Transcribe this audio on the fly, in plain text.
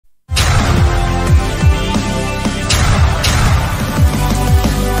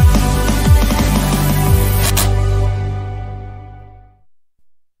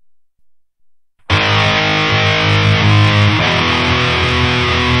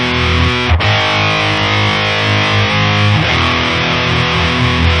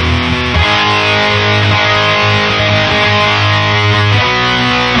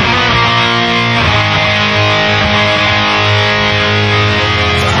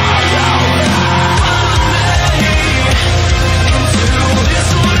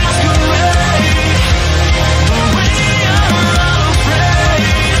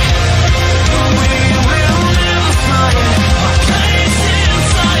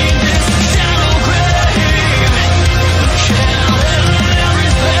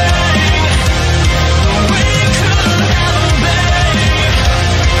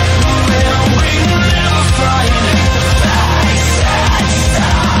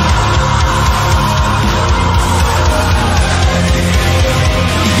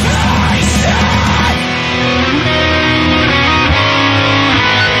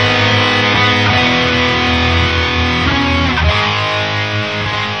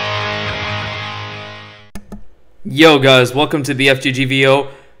Yo guys, welcome to the FGG VO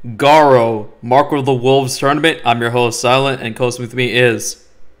Garou Mark of the Wolves tournament. I'm your host Silent, and close with me is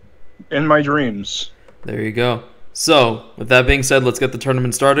In my dreams. There you go. So, with that being said, let's get the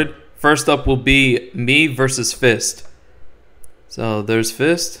tournament started. First up will be me versus Fist. So, there's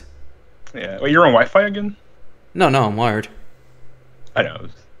Fist. Yeah. Wait, you're on Wi-Fi again? No, I'm wired. I know.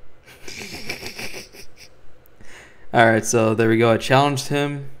 Alright, so there we go. I challenged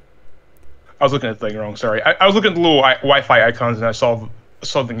him. I was looking at the thing wrong. Sorry. I was looking at the little Wi-Fi icons and I saw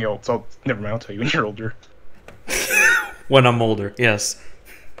something else. So never mind. I'll tell you when you're older. When I'm older, yes.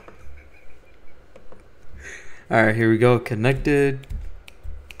 Alright, here we go. Connected.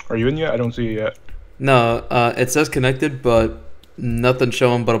 Are you in yet? I don't see you yet. No, it says connected, but nothing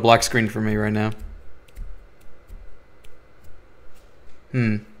showing but a black screen for me right now.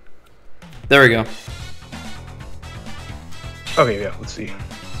 There we go. Okay, yeah. Let's see.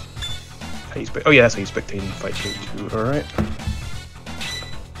 Oh yeah, that's how you spectating fight too. All right.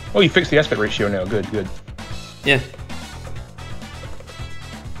 Oh, you fixed the aspect ratio now. Good. Yeah.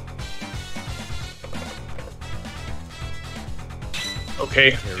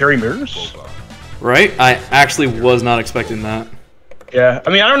 Okay, Harry mirrors. Right? I actually was not expecting that. Yeah, I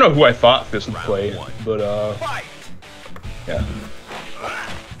mean, I don't know who I thought this would play, but yeah.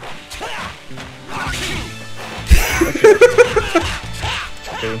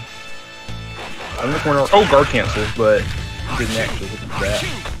 Okay. I'm in the corner. Oh, guard cancels, but didn't actually look at that.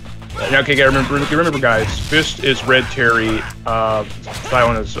 Now, okay, remember, guys. Fist is red Terry.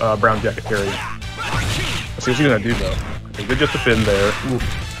 Silent is brown jacket Terry. Let's see what he's gonna do though. Okay, good, just defend there.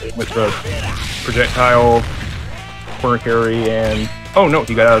 With the projectile, corner carry, and oh no,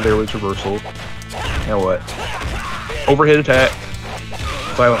 he got out of there with his reversal. Now what? Overhead attack.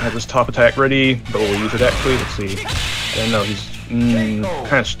 Silent has his top attack ready, but will use it actually. Let's see. I don't know. He's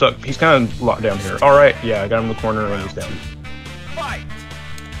kind of stuck. He's kind of locked down here. All right, yeah, I got him in the corner and he's down.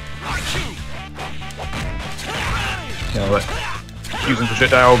 Now what? Using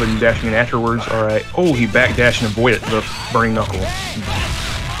projectile, then dashing in afterwards. All right. Oh, he back dashed and avoided the burning knuckle.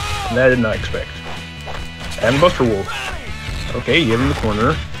 And that I did not expect. And Buster Wolf. Okay, you get him in the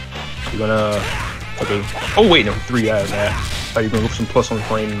corner. You're gonna. Okay. Oh wait, no, 3 out of that. Oh, you're gonna look some plus on the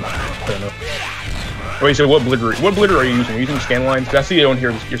frame. I don't know. Wait, so what blitter are you using? Are you using scan lines? Because I see it on here,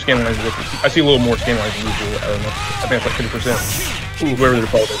 your scan lines are different. I see a little more scan lines than usual. I don't know. I think it's like 50%. Ooh, whoever the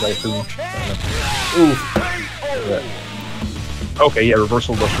default is, I assume. I don't know. Ooh. Okay, yeah,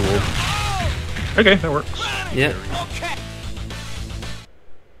 reversal Buster Wolf. Okay, that works. Yeah.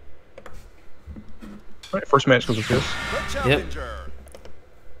 Alright, first match goes with this. Yep.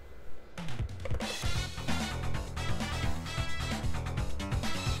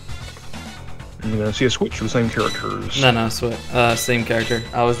 And you're gonna see a switch for the same characters. No, same character.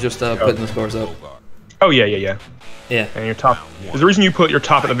 I was just putting the scores up. Oh yeah. Yeah. And your top is the reason you put your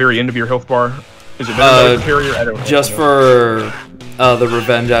top at the very end of your health bar? Is it better than carrier? I don't know. Just for the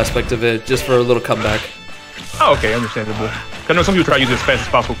revenge aspect of it, just for a little comeback. Oh, okay, understandable. I know some people try to use it as fast as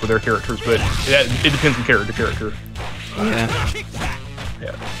possible for their characters, but it depends from character to character.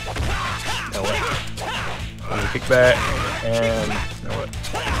 Yeah. Now what? Kick back, and now what?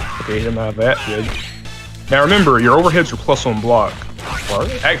 Okay, hit him out of that. Good. Now remember, your overheads are plus on block. Well,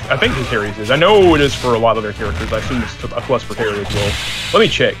 I think his Harry's is. I know it is for a lot of their characters. I've seen this a plus for Harry as well. Let me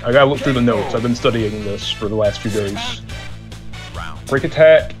check. I gotta look through the notes. I've been studying this for the last few days. Break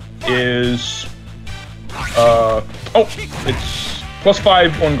attack is it's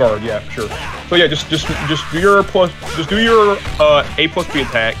 +5 on guard. Yeah, sure. So yeah, just do your A plus B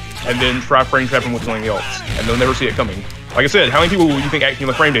attack, and then try frame trapping with something else, and they'll never see it coming. Like I said, how many people do you think actually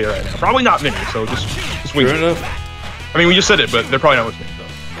on the frame data right now? Probably not many. So just wait. Fair enough. I mean, we just said it, but they're probably not listening. So.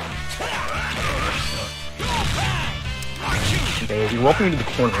 Okay, you're walking into the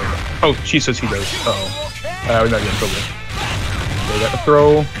corner. Oh, she says he does. Uh-oh. We're not getting in trouble. Okay, got the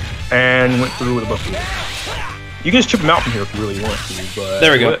throw, and went through with a buff. You can just chip him out from here if you really want to, but...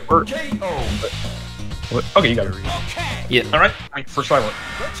 There we go. Okay, you got it. Yeah. Alright, for Silent.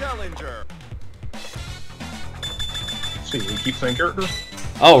 Let's see, we keep saying character?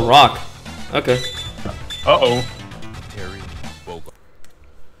 Oh, rock. Okay. Uh-oh.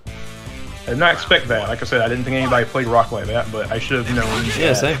 I did not expect that. Like I said, I didn't think anybody played rock like that, but I should have known.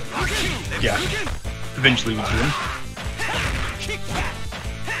 Yeah, same. Yeah. Eventually we see him.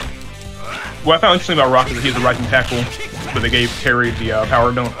 What I found interesting about Rock is that he has a rising tackle, but they gave Terry the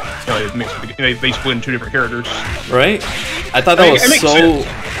power dunk. They split in 2 different characters. Right? I thought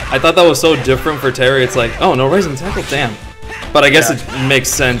that was so different for Terry. It's like, oh, no rising tackle, damn. But I guess it makes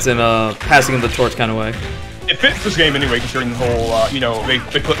sense in a passing of the torch kind of way. It fits this game anyway, considering the whole, you know, they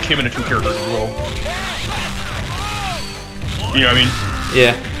put Kim into two characters as well. You know what I mean?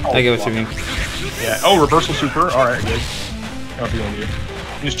 Yeah, I get what you mean. Yeah. Oh, reversal super. All right, good. How you gonna do?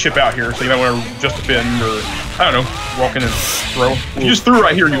 You just chip out here, so you might want to just defend or I don't know, walk in and throw. If you just threw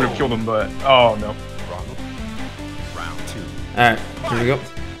right here, you would have killed him, but oh no. All right, here we go.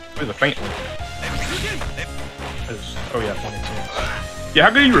 There's a feint. Oh yeah, that makes sense. Yeah, how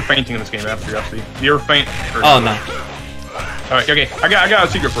good are you were feinting in this game? Out of curiosity, do you ever feint? Oh no. All right, okay. I got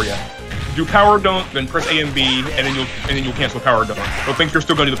a secret for you. Do power dunk, then press A and B, and then you'll cancel power dunk. Don't think you're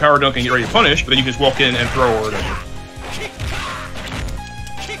still gonna do the power dunk and get ready to punish, but then you just walk in and throw or whatever.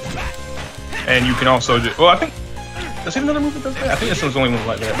 And you can also do. Well, I think. Does it another move that does that? I think this one's the only one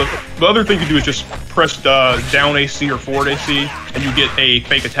like that. But the other thing you do is just press down AC or forward AC, and you get a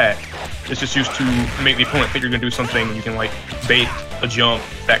fake attack. It's just used to make the opponent think you're gonna do something. You can like bait a jump,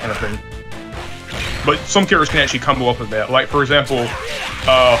 that kind of thing. But some characters can actually combo up with that. Like for example,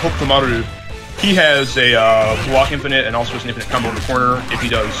 Hokutomaru, he has a block infinite and also has an infinite combo in the corner if he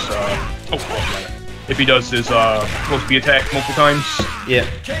does. If he does his close B attack multiple times. Yeah.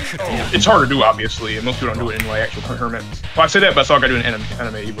 It's hard to do, obviously, and most people don't do it in like actual tournaments. Well, I say that, but I saw a guy do an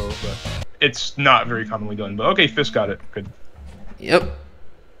anime Evo, but it's not very commonly done. But okay, Fist got it. Good. Yep.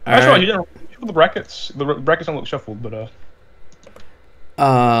 That's right. You didn't shuffle the brackets. The brackets don't look shuffled, but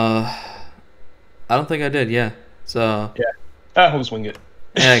I don't think I did. Yeah. So. Yeah. I'll just wing it.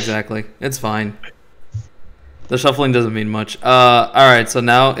 Yeah, exactly. It's fine. The shuffling doesn't mean much. All right. So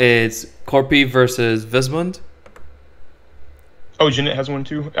now it's Corpi versus Vismund. Oh, Jeanette has one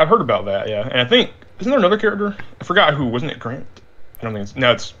too. I've heard about that. Yeah, and I think isn't there another character? I forgot who. Wasn't it Grant? I don't think it's.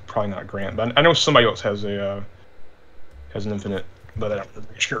 No, it's probably not Grant. But I know somebody else has a has an infinite. But I don't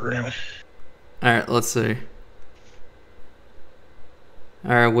remember which character now. All right. Let's see.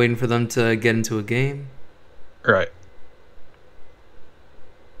 All right. Waiting for them to get into a game. All right.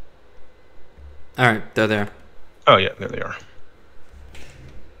 All right. They're there. Oh yeah, there they are.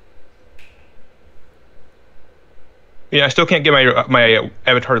 Yeah, I still can't get my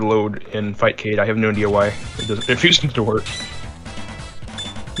avatar to load in Fightcade. I have no idea why it refuses to work.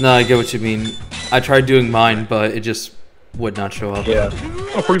 No, I get what you mean. I tried doing mine, but it just would not show up. Yeah.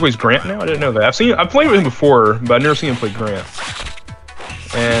 Oh, Corey plays Grant now? I didn't know that. I've played with him before, but I've never seen him play Grant.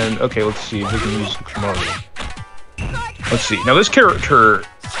 And okay, let's see if we can use Mario. Let's see. Now this character,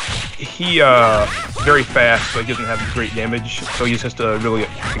 he very fast, but he doesn't have great damage, so he just has to really,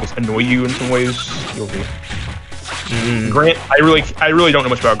 I guess, annoy you in some ways. You'll be. Grant, I really don't know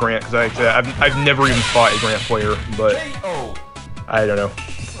much about Grant because I've never even fought a Grant player, but I don't know.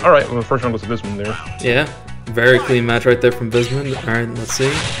 All right, well the first one goes to Vismund there. Yeah, very clean match right there from Vismund. All right, let's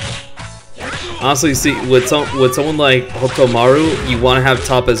see. Honestly, see with someone like Hokutomaru, you want to have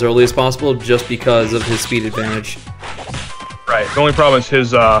top as early as possible just because of his speed advantage. Right. The only problem is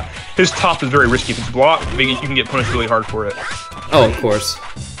his top is very risky. If it's blocked, you can get punished really hard for it. Oh, of course.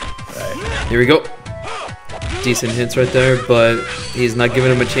 Right. Here we go. Decent hits right there, but he's not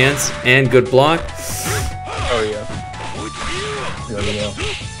giving him a chance. And good block. Oh yeah.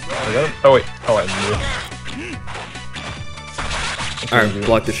 Oh wait. Oh, I knew. All right,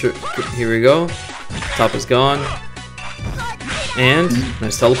 block the shirt. Here we go. Top is gone. And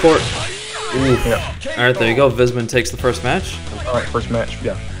nice teleport. Ooh. Yeah. All right, there you go. Vismund takes the first match. All right, first match.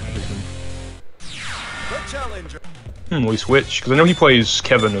 Yeah. We switch because I know he plays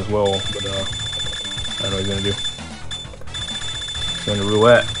Kevin as well, but I don't know what he's gonna do. He's going to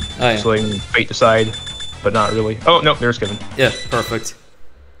roulette. Oh, yeah. So they can fate decide, but not really. Oh no, there's Kevin. Yeah, perfect.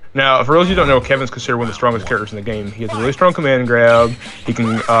 Now, for those of you who don't know, Kevin's considered one of the strongest characters in the game. He has a really strong command grab. He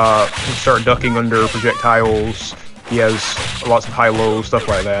can start ducking under projectiles. He has lots of high-low, stuff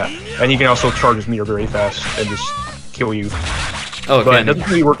like that. And he can also charge his meter very fast and just kill you. Oh, but it doesn't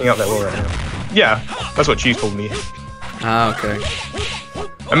really working out that well right now. Yeah, that's what Cheese told me. Ah, okay.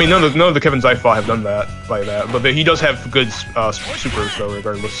 I mean, none of the Kevins I fought have done that, like that. But he does have good supers, though,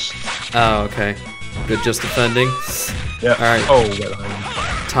 regardless. Oh, okay. Good just defending. Yeah. All right. Oh, right behind him.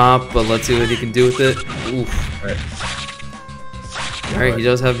 Top, but let's see what he can do with it. Oof. Right. All right, he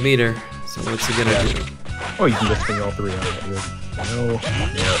does have meter. So what's he gonna do? Oh, you can just bring all three on it. No.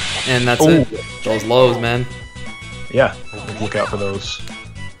 Yeah. And that's it. Those lows, man. Yeah. Look out for those.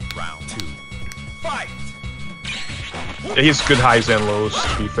 Round 2. Fight. Yeah, he has good highs and lows,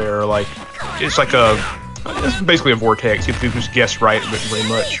 to be fair. Like, it's like it's basically a vortex. You have to just guess right very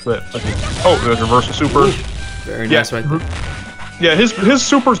much. But oh, there's reversal super. Very nice right there. Yeah, his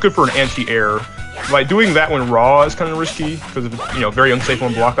super is good for an anti-air. Like doing that when raw is kind of risky because of very unsafe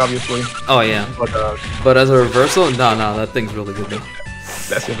on block, obviously. Oh yeah. But as a reversal, no, that thing's really good though.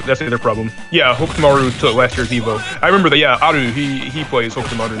 That's the other problem. Yeah, Hokutomaru took last year's Evo. I remember that. Yeah, Aru he plays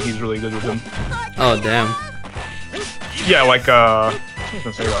Hokutomaru and he's really good with him. Oh damn. Yeah, like I was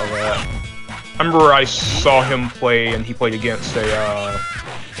gonna say about that. I remember I saw him play, and he played against a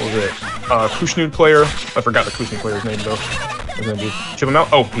what was it? Kushnu player. I forgot the Kushnu player's name though. What was gonna do? Chip him out?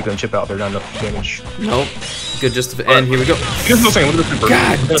 Oh, he couldn't chip out. They're not enough damage. Nope. Good, just to, and here we go. Here's the thing. Look at the super.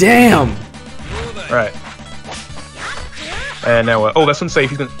 God damn! Right. And now, oh, that's unsafe.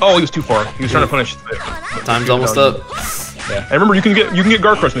 He's gonna. Oh, he was too far. He was trying to punish. Time's almost up. Yeah. And remember, you can get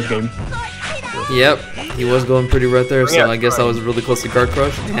guard crush in this game. Yep, he was going pretty right there, so I guess I was really close to guard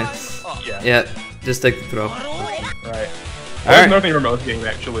crush. Yeah, just take the throw. Right. There's another thing to remember about this game,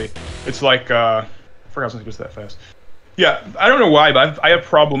 actually. It's like, I forgot I was going to go that fast. Yeah, I don't know why, but I have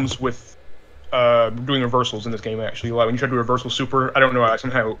problems with doing reversals in this game, actually. Like, when you try to do reversal super, I don't know, I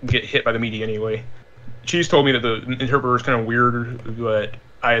somehow get hit by the meaty anyway. Cheese told me that the interpreter is kind of weird, but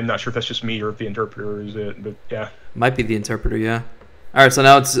I am not sure if that's just me or if the interpreter is it, but yeah. Might be the interpreter, yeah. Alright, so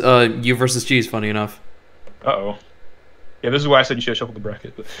now it's you versus Cheese, funny enough. Uh-oh. Yeah, this is why I said you should have shuffled the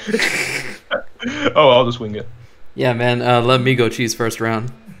bracket. But oh, I'll just wing it. Yeah, man, let me go Cheese first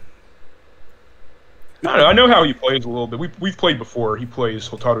round. I don't know, I know how he plays a little bit. We've played before. He plays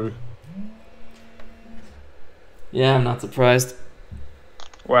Hotaru. Yeah, I'm not surprised.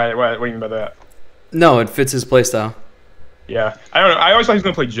 Why, what do you mean by that? No, it fits his playstyle. Yeah, I don't know. I always thought he was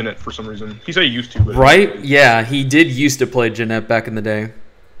going to play Jeanette for some reason. He said he used to, but... Right? Yeah, he did used to play Jeanette back in the day.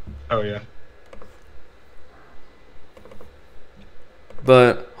 Oh, yeah.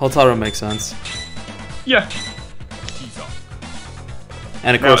 But Hotaru makes sense. Yeah.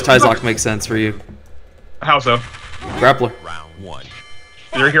 And of course, Taizok makes sense for you. How so? Grappler. Round 1. Did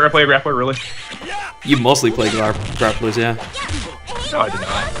you ever hear I play a grappler, really? You mostly play grapplers, yeah. No, I did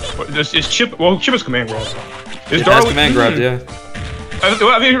not. Is Chip... Well, Chip is command grab. It has command grab, yeah.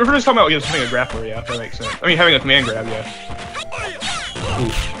 I mean, if we're just talking about having a grappler, yeah, that makes sense. I mean, having a command grab, yeah.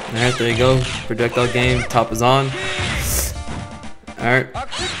 Alright, there you go. Projectile game. Top is on. Alright.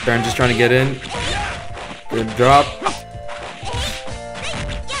 Baron just trying to get in. Good drop.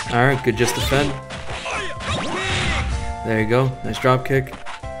 Alright, good just defend. There you go. Nice drop kick.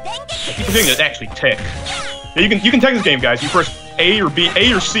 People think it's actually tech. Yeah, you can tech this game, guys. You press A or B,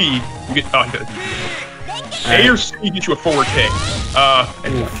 A or C, you get A or C gets you a forward kick.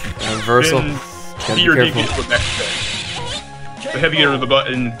 And reversal. B or D gets you a back kick. The heavier the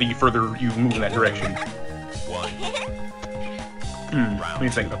button, the further you move in that direction. Let me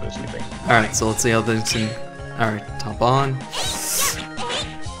think about this. Let me think. Alright, so let's see how things can. Alright, top on.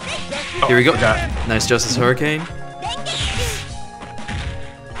 Here we go. Nice Justice Hurricane.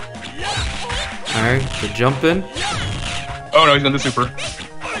 Alright, good jump in. Oh no, he's on the super.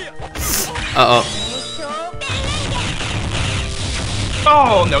 Uh-oh.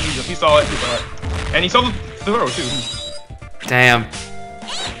 Oh no, he saw it. And he saw the throw too. Damn.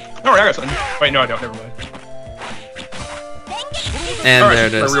 Alright, I got something. Wait, no I don't, never mind. And there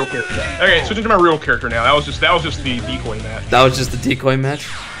it is. My real character. Okay, switching to my real character now. That was just the decoy match. That was just the decoy match?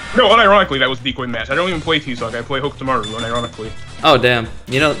 No, unironically, that was the decoy match. I don't even play T-Sog, I play Hokutomaru, unironically. Oh, damn.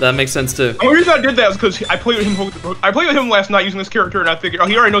 You know, that makes sense, too. The only reason I did that is because I played with him last night using this character, and I figured, oh,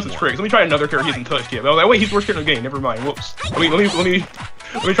 he already knows the tricks. Let me try another character he hasn't touched yet. But I was like, wait, he's the worst character in the game. Never mind. Whoops. Let me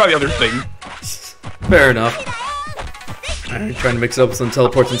try the other thing. Fair enough. Alright, trying to mix it up with some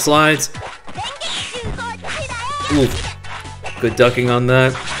teleports and slides. Ooh. Good ducking on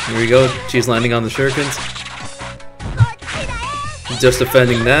that. Here we go. She's landing on the shurikens. Just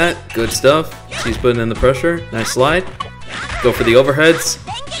defending that. Good stuff. She's putting in the pressure. Nice slide. Go for the overheads.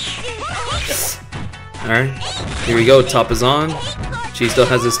 Alright. Here we go. Top is on. She still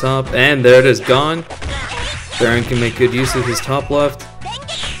has his top. And there it is. Gone. Baron can make good use of his top left.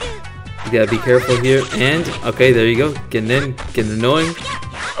 You gotta be careful here. And, okay, there you go. Getting in. Getting annoying.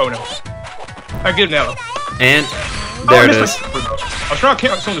 Oh no. I get it now. And there it is. I was trying to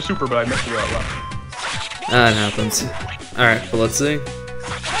count some of the super, but I messed it up. That happens. Alright, but let's see.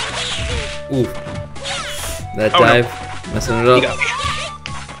 Ooh. That dive. No. Messing it up.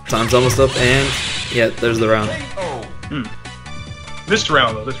 Time's almost up, and yeah, there's the round. This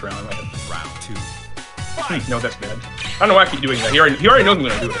round, though, this round, I might have. Round 2. No, that's bad. I don't know why I keep doing that. He already knows I'm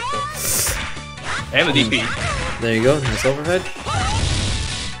gonna do it. So. And the DP. There you go, nice overhead.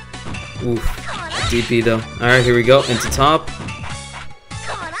 Oof. DP though. Alright, here we go. Into top.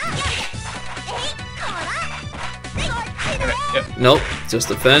 Yep. Nope, just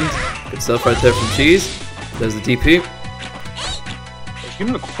defend. Good stuff right there from Cheese. There's the DP. Let's give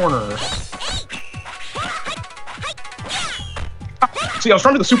him the corner. See, I was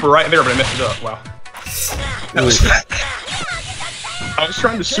trying to do the super right there, but I messed it up. Wow. I was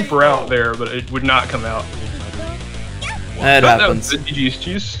trying to super out there, but it would not come out. That happens. GG's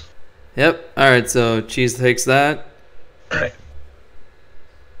Cheese. Yep. Alright, so Cheese takes that. Right.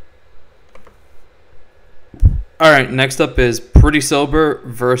 All right, next up is Pretty Sober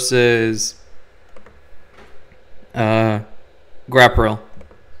versus Grapparel.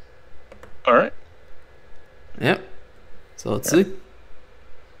 All right. Yep. So let's see.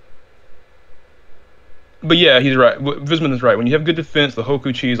 But yeah, he's right. Visman is right. When you have good defense, the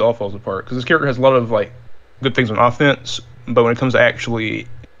Hoku cheese all falls apart because this character has a lot of like good things on offense, but when it comes to actually,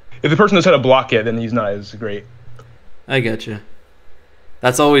 if the person knows how to block it, then he's not as great. I get you.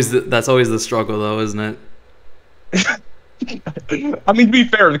 That's always the struggle, though, isn't it? I mean, to be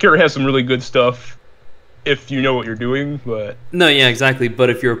fair, the character has some really good stuff if you know what you're doing, but No, yeah, exactly. But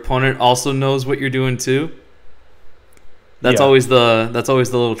if your opponent also knows what you're doing too, that's Yeah. always the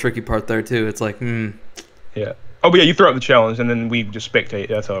little tricky part there too. It's like, yeah. Oh, but yeah, you throw out the challenge and then we just spectate.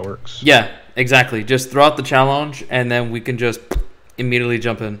 That's how it works. yeah, exactly. Just throw out the challenge and then we can just immediately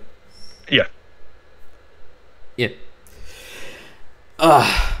jump in. Yeah. Yeah.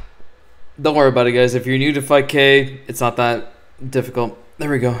 Don't worry about it, guys. If you're new to 5K, it's not that difficult. There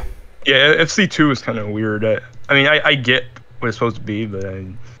we go. Yeah, FC2 is kind of weird. I mean, I get what it's supposed to be, but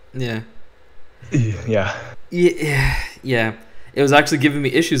Yeah. yeah. Yeah. It was actually giving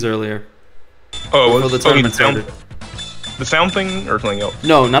me issues earlier. Oh, Before the tournament started. The sound thing or something else?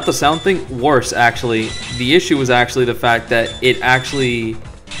 No, not the sound thing. Worse, actually. The issue was actually the fact that it actually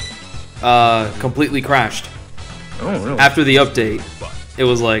completely crashed. Oh, really? After the update, it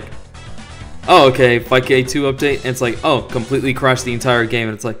was like, oh, okay, 5K2 update. And it's like, oh, completely crashed the entire game.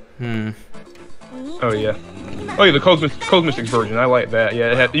 And it's like, Oh, yeah. Oh, yeah, the Cosmistics version. I like that.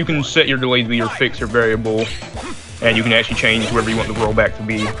 Yeah, you can set your delay to be your fixed or variable, and you can actually change whoever you want the rollback to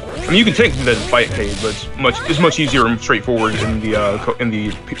be. I mean, you can technically do that in 5K, but it's much easier and straightforward in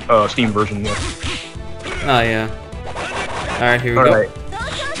the Steam version. Yeah. oh, yeah. All right, here we go. Alright.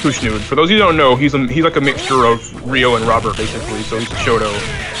 Kushnud. For those of you who don't know, he's like a mixture of Rio and Robert, basically. So he's a Shoto.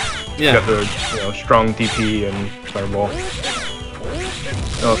 Yeah. Got the strong DP and Fireball.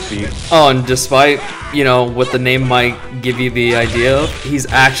 Let's see. Oh, and despite, what the name might give you the idea of, he's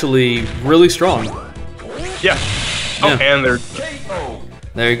actually really strong. Yeah. Oh, Yeah. and they're...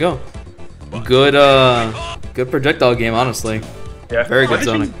 There you go. Good, good projectile game, honestly. Yeah. Very good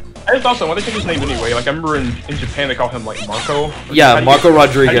zoning. I just thought so. Why they take his name anyway? Like, I remember in Japan they call him, like, Marco. Yeah, Marco How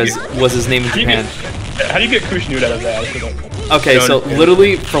Rodriguez was his name in Japan. How do you get Kushnud out of that? Okay, so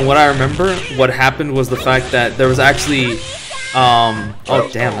literally, from what I remember, what happened was the fact that there was actually, oh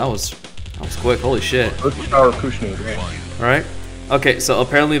damn, that was quick. Holy shit! What's the power of Kushnud? Right? All right. Okay, so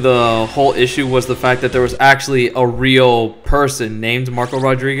apparently the whole issue was the fact that there was actually a real person named Marco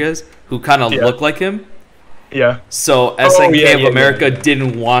Rodriguez who kind of looked like him. Yeah. So SNK of America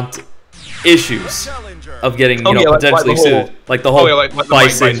didn't want issues of getting potentially sued, like the whole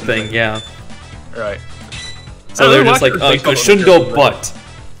Bison thing. Yeah. Right. So they're just like, it shouldn't go but.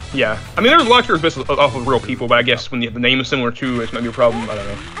 Yeah. I mean, there's a lot of based off of real people, but I guess when the name is similar to it might be a problem. I don't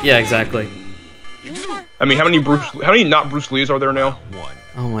know. Yeah, exactly. I mean, how many not Bruce Lees are there now?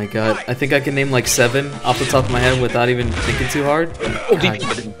 Oh my god. I think I can name like 7 off the top of my head without even thinking too hard. Oh,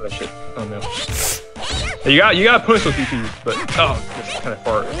 DP didn't punish it. Oh no. You gotta punish those DPs, but it's kind of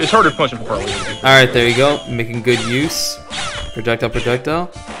far. It's hard to punish them from far away. Alright, there you go. Making good use.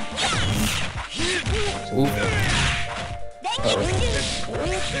 Projectile. Ooh.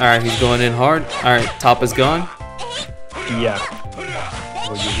 Alright, he's going in hard. Alright, top is gone. Yeah.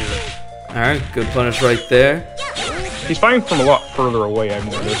 Alright, good punish right there. He's fighting from a lot further away, I've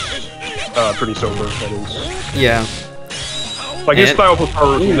noticed. Pretty sober, that is. Yeah. Like, his style of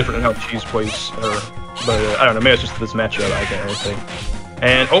power is different than how Cheese plays. But I don't know, maybe it's just this matchup, I can't really say.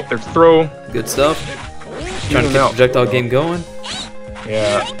 And, there's throw. Good stuff. Trying to get the projectile game going.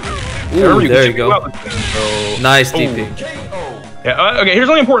 Yeah. Ooh, there you go. Nice DP. Yeah, okay, here's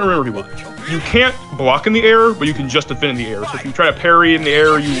something important to remember, people. You can't block in the air, but you can just defend in the air. So if you try to parry in the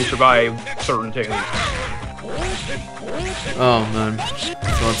air, you will survive certain techniques. Oh, man.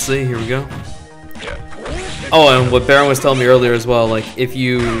 So let's see, here we go. Yeah. Oh, and what Baron was telling me earlier as well, like, if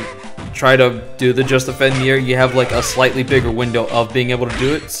you try to do the just defend in the air, you have, like, a slightly bigger window of being able to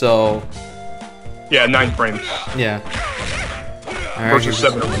do it, so... Yeah, 9 frames. Yeah. Right, versus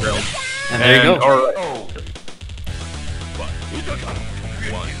 7 on the ground. And there you go. Alright.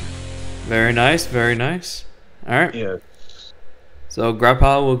 Very nice, very nice. Alright. Yeah. So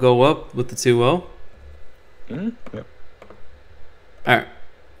Grandpa will go up with the 2-0. Yep. Alright.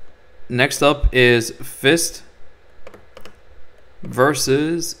 Next up is Fist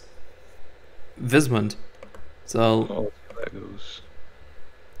versus Vismund. So Let's see how that goes.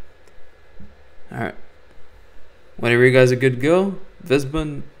 alright. Whenever you guys are good to go,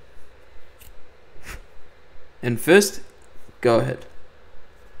 Vismund and Fist, Go ahead.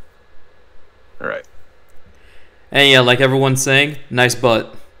 All right. And yeah, like everyone's saying, nice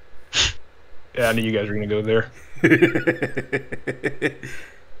butt. Yeah, I knew you guys were gonna go there.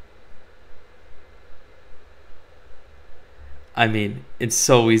 I mean, it's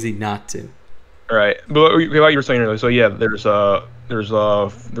so easy not to. All right, but like you were saying earlier, so yeah, there's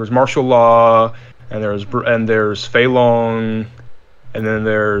martial law, and there's Fei Long, and then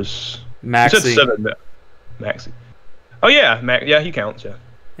there's Maxi. You said 7. Maxi. Oh yeah, yeah, he counts. Yeah.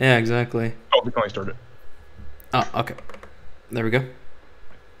 Yeah, exactly. Oh, we finally started. Oh, okay. There we go.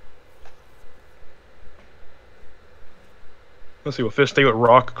 Let's see. Will Fist stay with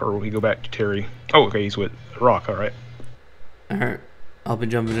Rock, or will he go back to Terry? Oh, okay, he's with Rock. All right. All right. I'll be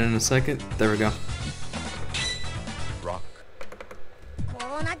jumping in a second. There we go. Rock.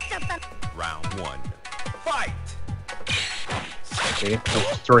 Round 1. Fight! Okay, so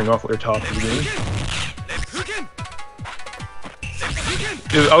starting off with their top of the game.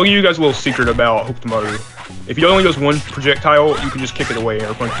 I'll give you guys a little secret about Hokutomaru. If he only does one projectile, you can just kick it away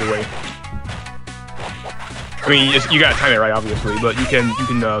or punch it away. I mean, you gotta time it right, obviously, but you can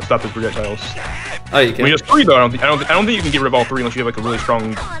stop his projectiles. Oh, you can. When he does 3, though, I don't think you can get rid of all 3 unless you have like a really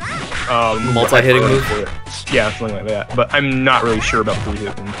strong multi-hitting move. For it. Yeah, something like that. But I'm not really sure about the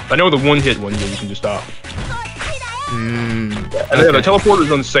 3-hit one. I know the 1-hit one you can just stop. And then the teleport is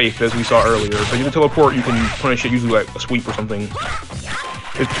unsafe, as we saw earlier. So you can teleport, you can punish it usually like a sweep or something.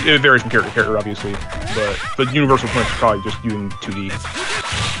 It varies from character to character, obviously, but the universal punch is probably just doing 2D.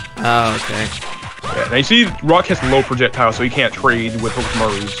 Oh, okay. Yeah, now you see, Rock has low projectile, so he can't trade with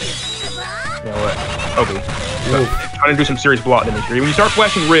Hokutomaru's. You know what? Okay. So, trying to do some serious block damage here. When you start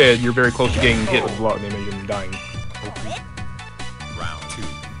flashing red, you're very close to getting hit with block damage and dying. Round 2.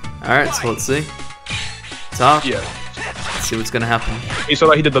 All right, so let's see. Top. Yeah. Let's see what's gonna happen. You saw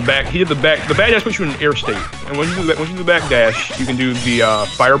that he did the back. The back dash puts you in air state, and when you do the back dash, you can do the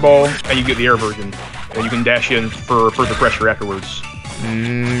fireball, and you get the air version, and you can dash in for further pressure afterwards.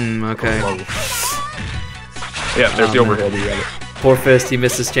 Okay. Yeah, there's the overhead. You got it. Poor Fist, he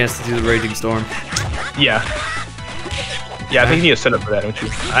missed his chance to do the Raging Storm. Yeah. Yeah, I think you need a setup for that, don't you?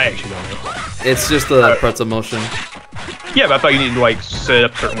 I actually don't know. It's just the pretzel motion. Yeah, but I thought you needed to like set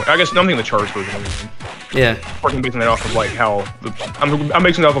up certain. I guess I'm thinking the charge version of it. Yeah. I'm basing that off of like how I'm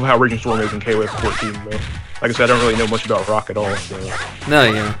basing it off of how Raging Storm is in KOF 14. Though, like I said, I don't really know much about Rock at all. So. No,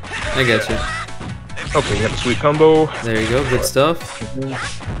 yeah, I get you. Okay, you got the sweet combo. There you go, good stuff. Good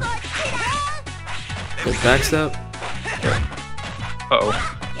backstep. Uh-oh.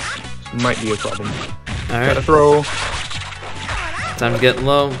 Might be a problem. Alright. Gotta throw. Time's getting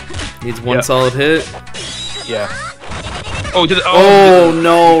low. Needs one solid hit. Yeah. Oh, oh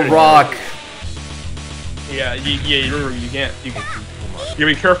no, Rock. Yeah, you remember, you can't. You gotta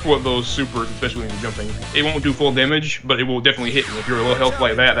be careful with those supers, especially when you're jumping. It won't do full damage, but it will definitely hit you. If you're a low health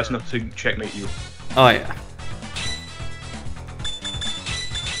like that, that's enough to checkmate you. Oh, yeah.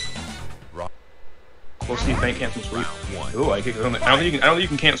 We'll see if I can cancel sweep. Oh, I don't think you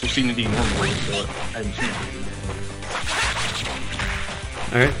can cancel C and D normally, so I haven't seen it.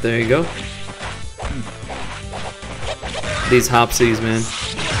 Alright, there you go. These hopsies, man.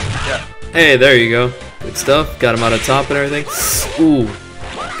 Yeah. Hey, there you go. Good stuff. Got him out of top and everything. Ooh.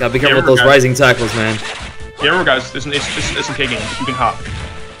 Gotta be careful with those rising tackles, man. Yeah, remember guys, it's an SNK game. You can hop.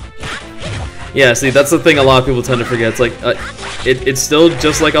 Yeah, see, that's the thing a lot of people tend to forget. It's like, it's still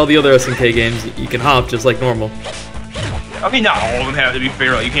just like all the other SNK games. You can hop just like normal. I mean, not all of them have, to be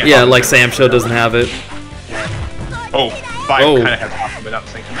fair. Like, you can't. Yeah, like Sam Show doesn't have it. Oh, 5 kind of has hop, but not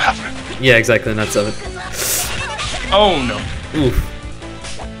the same time. Yeah, exactly, not 7. Oh no. Oof.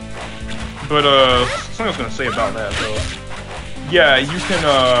 But something I was gonna say about that though. Yeah, you can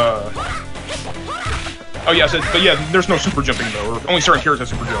Oh yeah, but yeah, there's no super jumping though. Only certain characters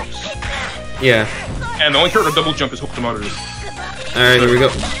have super jumps. Yeah. And the only character double jump is Hokutomaru. Alright, here we go.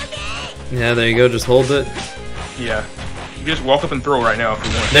 Yeah, there you go, just hold it. Yeah. You just walk up and throw right now if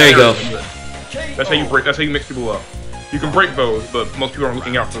you want. There you go. That's how you break. That's how you mix people up. You can break both, but most people aren't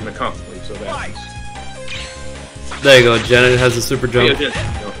looking out for them constantly, so that's. There you go. Janet has a super jump. Yeah,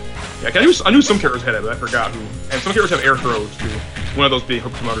 I knew some characters had it, but I forgot who. And some characters have air throws too. One of those being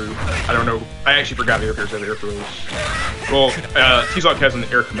Hokutomaru. I don't know. I actually forgot the other characters have air throws. Well, T-Zoc has an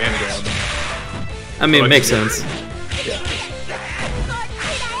air command grab. I mean, it makes sense. Yeah.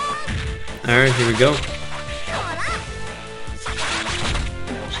 Alright, here we go.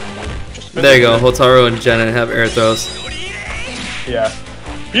 There you go. Hotaru and Janet have air throws. Yeah.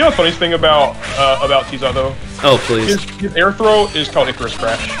 You know the funniest thing about T-Zoc though? Oh, please. His air throw is called Icarus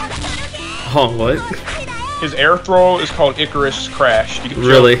Crash. Oh, what? His air throw is called Icarus Crash. You can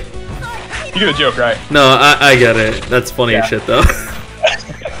really? You get a joke, right? No, I get it. That's funny as shit, though.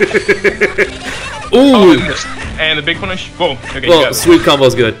 Ooh! Oh, and the big punish? Boom. Okay, well, sweep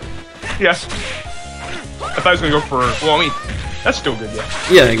combo's good. Yeah. I thought I was gonna go for. Well, I mean, that's still good, yeah.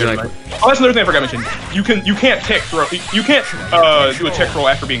 Yeah, exactly. Oh, that's another thing I forgot to mention. You can't tech throw. You can't do a tech throw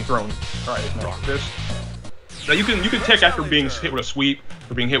after being thrown. All right, no, this. Now you can tech after being hit with a sweep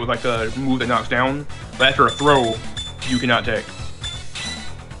or being hit with like a move that knocks down. But after a throw, you cannot tech.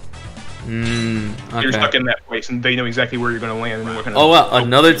 Okay. You're stuck in that place, and they know exactly where you're going to land and what kind of. Oh wow,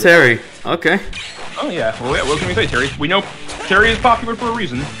 another Terry. Okay. Oh yeah. Well, yeah. What can we say, Terry? We know Terry is popular for a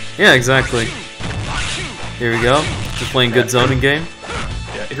reason. Yeah, exactly. Here we go. Just playing good zoning game.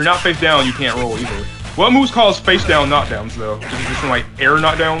 Yeah. If you're not face down, you can't roll either. What moves cause face down knockdowns though? Is it just from like air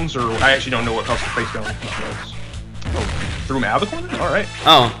knockdowns, or I actually don't know what causes face down knockdowns. Oh, threw him out of the corner. All right.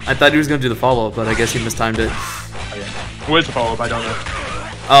 Oh, I thought he was gonna do the follow up, but I guess he mistimed it. Oh, yeah. What is the follow up? I don't know.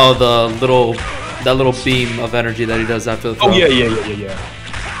 Oh, that little beam of energy that he does after the throw. Oh yeah.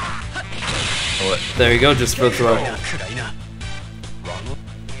 There you go, just for the throw.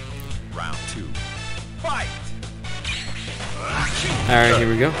 Round 2. Fight. Alright, here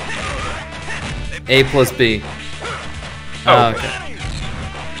we go. A plus B. Oh, okay.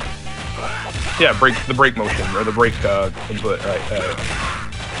 Yeah, the brake motion or the brake input, right?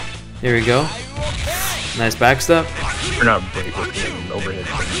 Here we go. Nice backstep. Or not brake, overhead.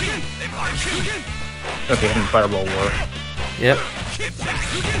 Okay, and fireball war. Yep.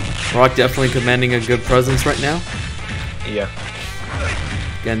 Rock definitely commanding a good presence right now. Yeah.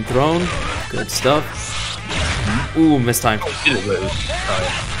 Getting thrown. Good stuff. Ooh, missed time.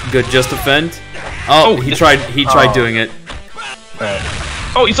 Good, just defend. Oh, he tried doing it. Alright.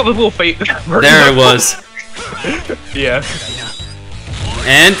 Oh, you saw the little fate. There it was. Yeah.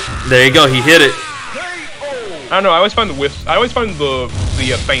 And there you go, he hit it. I don't know. I always find the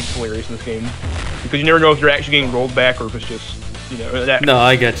feints hilarious in this game because you never know if you're actually getting rolled back or if it's just that. No,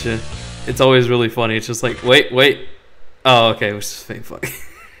 I get you. It's always really funny. It's just like wait. Oh, okay, it was just feint flag.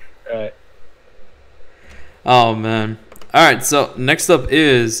 Right. Oh man. All right, so next up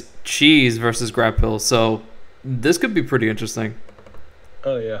is Cheese versus Graphill. So this could be pretty interesting.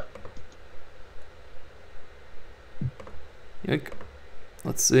 Oh yeah. Yoink.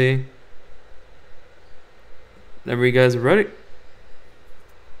 Let's see. Whenever you guys are ready.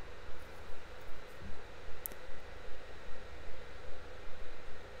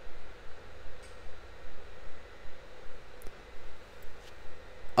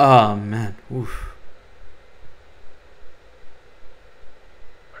 Oh man. Oof.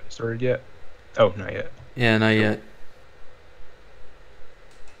 Haven't started yet? Oh, not yet. Yeah, not yet.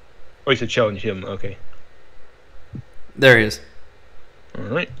 Oh, you said challenge him. Okay. There he is. All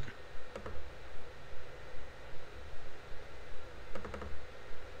right.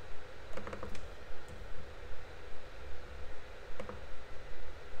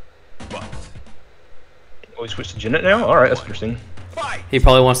 Oh, he switched to Janet now? Alright, that's interesting. He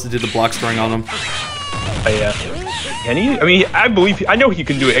probably wants to do the block string on him. Oh, yeah. Can he? I mean, I know he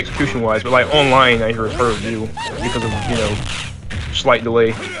can do it execution-wise, but like online, I hear it's harder to do because of, slight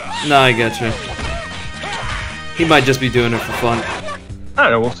delay. No, I get you. He might just be doing it for fun. I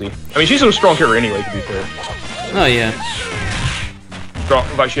don't know, we'll see. I mean, she's a strong character anyway, to be fair. Oh, yeah.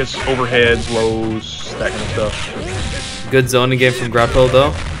 Like, she has overheads, lows, that kind of stuff. Good zoning game from Graphill,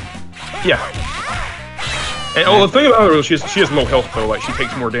 though. Yeah. And the thing about her is she has low health though. Like she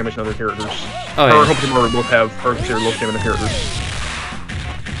takes more damage than other characters. Oh yeah. Her and Hope both are considered low stamina characters.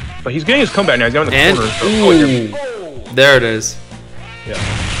 But he's getting his comeback now. He's down in the corner. So, ooh, there it is. Yeah.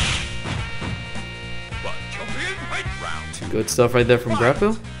 Good stuff right there from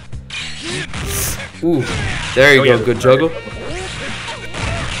Graphill. Ooh, there you go. Good juggle. Yeah,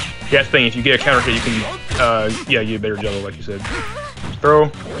 that's the thing. If you get a counter hit, you can you get a better juggle, like you said. Just throw.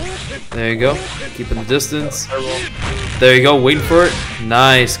 There you go. Keeping the distance. There you go. Waiting for it.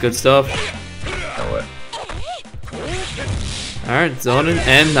 Nice. Good stuff. Alright, zoning.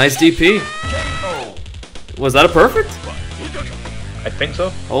 And nice DP. Was that a perfect? I think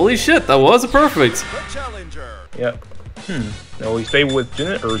so. Holy shit, that was a perfect. Yep. Now, will he stay with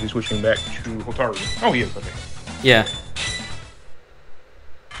Janet, or is he switching back to Hotaru? Oh, he is. Okay. Yeah.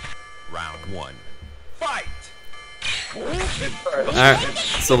 Round 1. Fight! Alright,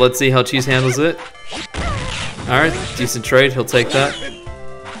 so let's see how Cheese handles it. Alright, decent trade, he'll take that.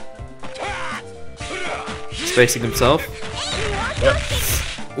 Spacing himself. Yep.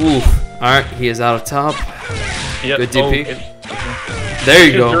 Ooh, alright, he is out of top. Yep. Good DP. There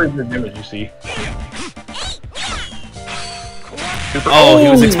you go. Very good damage, you see. Oh, he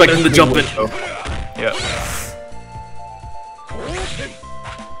was expecting to jump in. Yeah.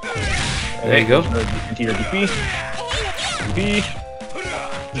 There you go. Anti-air DP. DP.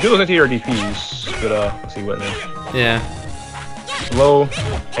 He's good with anti-air DPs, but let's see what now. Yeah. Low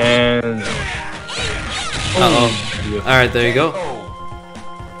and. Uh-oh. Alright, there you go.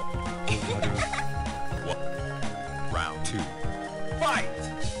 Round 2. Fight.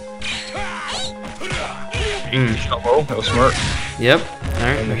 Low. That was smart. Yep.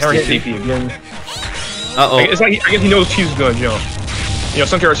 Alright. And the hammer hit DP again. Uh-oh. I guess he knows Cheese is gonna jump. You know,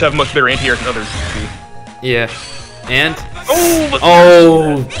 some characters have much better anti-air than others. Yeah. And?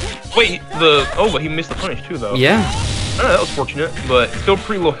 Oh! Wait, but he missed the punish too, though. Yeah. That was fortunate, but still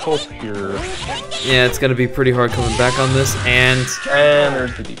pretty low health here. Yeah, it's gonna be pretty hard coming back on this, and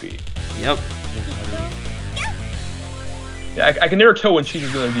there's the DP. Yep. Yeah, I can never tell when Cheese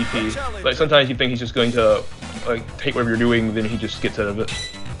is going to DP. Like, sometimes you think he's just going to, like, take whatever you're doing, then he just gets out of it.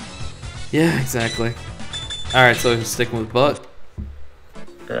 Yeah, exactly. Alright, so he's sticking with butt.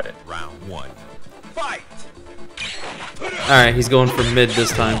 Alright. Round 1. Fight. Alright, he's going for mid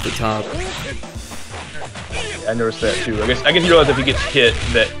this time for top. I noticed that too. I guess you realize if he gets hit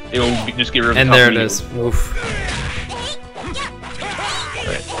that it'll just get rid of the and top there it medium. is. Oof.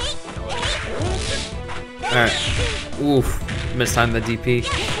 Alright. Oof. Mistimed the DP.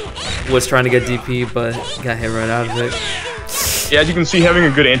 Was trying to get DP, but got hit right out of it. Yeah, as you can see, having a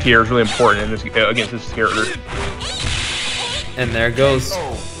good anti-air is really important in this, against this character. And there it goes.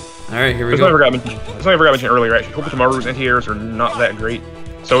 Alright, here we That's go. something I forgot to mention earlier, actually. Hokutomaru's anti-airs are not that great.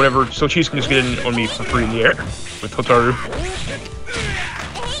 So Cheese can just get in on me for free in the air with Hotaru.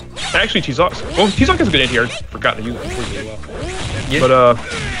 Actually, Tizok has a good anti-air. Forgot to use it completely well. Yeah. But,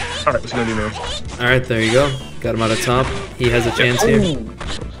 alright, what's he gonna do now? Alright, there you go. Got him out of top. He has a chance here.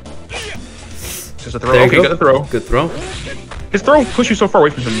 Just a throw. There you Okay, go. got the throw. Good throw. His throw pushes you so far away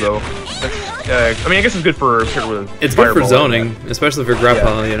from him, though. That's, I mean, I guess it's good for a character with It's good for fireball zoning, especially for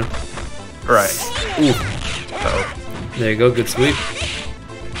grappa, you know. Right. Ooh. Uh-oh. There you go, good sweep.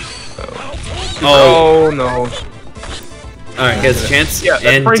 Oh, no. Alright, he has a chance, Yeah, that's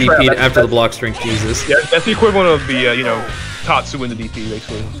and pretty crap. DP'd after the block strength, Jesus. Yeah, that's the equivalent of the, you know, Tatsu in the DP,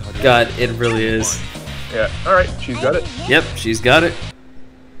 basically. God, it really is. Yeah, alright, she's got it. Yep, she's got it.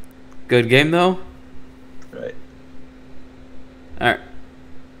 Good game, though. Right. Alright.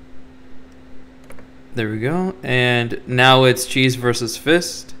 There we go. And now it's Cheese versus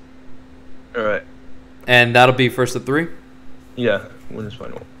Fist. Alright. And that'll be first of 3. Yeah, winners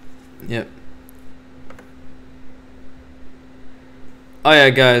final. Yep. Oh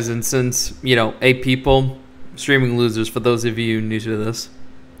yeah, guys, and since, you know, 8 people, streaming losers for those of you new to this.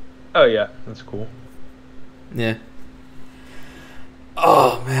 Oh yeah, that's cool. Yeah.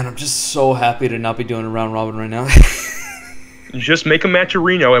 Oh man, I'm just so happy to not be doing a round robin right now. Just make a match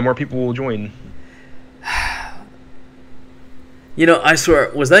Reno and more people will join. You know, I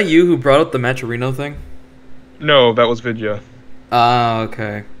swear, was that you who brought up the Matcherino thing? No, that was Vidya. Ah,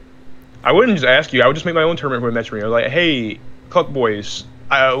 okay. I wouldn't just ask you, I would just make my own tournament with Match Reno. Like, hey, Cuck Boys,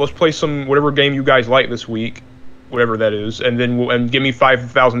 let's play some whatever game you guys like this week, whatever that is, and then give me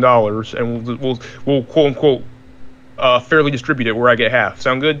 $5,000, and we'll quote unquote fairly distribute it where I get half.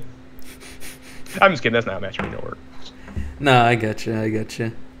 Sound good? I'm just kidding. That's not how Match Reno works. Nah, I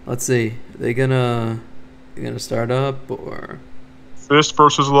gotcha. Let's see. They gonna start up or? Fist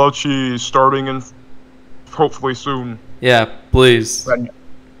versus Love Cheese starting in hopefully soon. Yeah, please.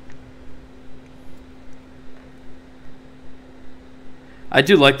 I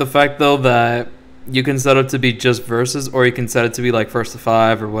do like the fact though that you can set it to be just versus, or you can set it to be like first to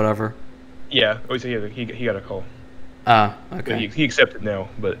 5 or whatever. Yeah, he got a call. Ah, okay. He accepted now,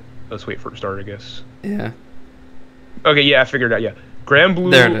 but let's wait for it to start, I guess. Yeah. Okay, yeah, I figured it out. Yeah, Grand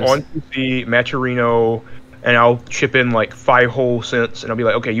Blue on PC, Matcherino, and I'll chip in like 5 whole cents, and I'll be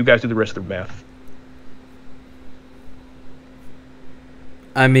like, okay, you guys do the rest of the math.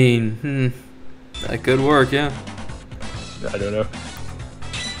 I mean, that could work, yeah. I don't know.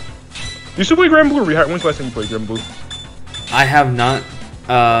 You still play Grand Blue? When's the last time you played Grand Blue? I have not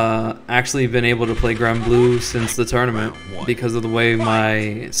actually been able to play Grand Blue since the tournament because of the way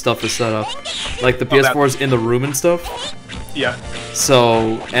my stuff is set up. Like the PS4 is in the room and stuff. Yeah.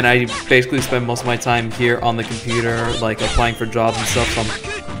 So, and I basically spend most of my time here on the computer, like applying for jobs and stuff, so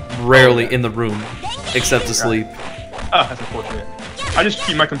I'm rarely in the room, except to sleep. Ah, that's unfortunate. I just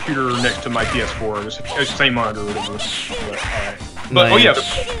keep my computer next to my PS4. It's the same monitor or whatever. But, oh yeah.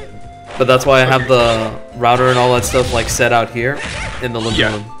 But that's why I have the router and all that stuff like set out here in the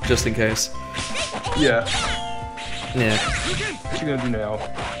living room, just in case. Yeah. Yeah. What's he gonna do now?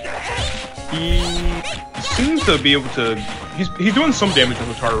 He seems to be able to. He's doing some damage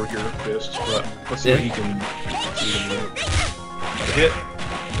with Hotaru here, Fist, but let's see what he can do. Hit.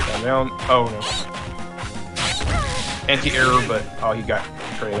 down. Oh no. Anti-error, but oh, he got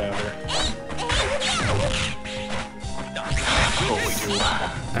traded out of there.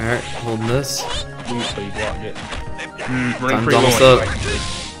 Alright, holding this. But he blocked it. Running I'm pretty low. almost up.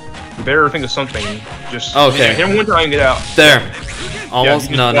 You better think of something. Just okay. Yeah, hit him one time and get out. There. Almost.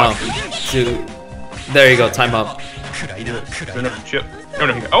 Yeah, no. Two. There you go. Time up. Enough chip. Oh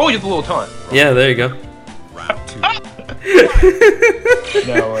no. Oh, he did the little taunt. Yeah. There you go.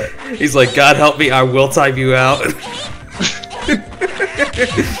 No. He's like, God help me, I will time you out.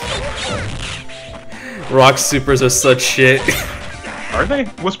 Rock supers are such shit. Are they?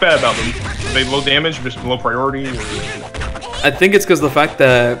 What's bad about them? Are they low damage, just low priority? Or... I think it's because the fact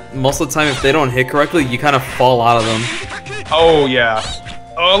that most of the time, if they don't hit correctly, you kind of fall out of them. Oh yeah,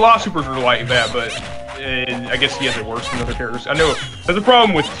 a lot of supers are like that, but I guess he has it worse than other characters. I know there's a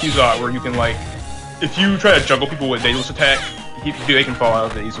problem with Kizot where you can like, if you try to juggle people with Daedalus attack, they can fall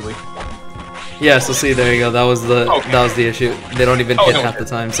out of it easily. Yeah, so see, there you go. That was the issue. They don't even hit half the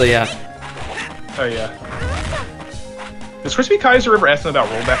time. So yeah. Oh yeah. Does Crispy Kaiser ever ask him about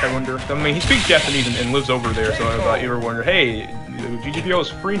rollback, I wonder? I mean, he speaks Japanese and lives over there, so I ever wonder, hey, GGPO is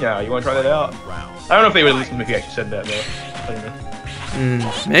free now, you want to try that out? I don't know if they would listen if he actually said that, though. I don't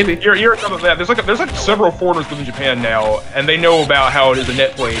know. Maybe. You're talking about that. There's like several foreigners live in Japan now, and they know about how it is a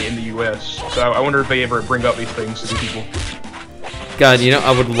net play in the US, so I wonder if they ever bring up these things to these people. God, you know, I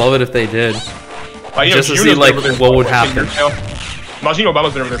would love it if they did. Just to see, like, what would happen. Majin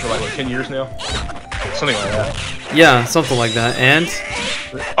Obama's been over there for like, what, 10 years now? Something like that. Yeah, something like that. And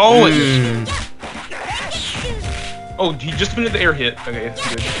oh, oh, he just finished the air hit. Okay,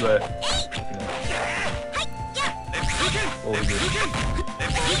 that's good, but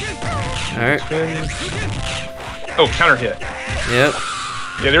alright. Oh, counter hit. Yep.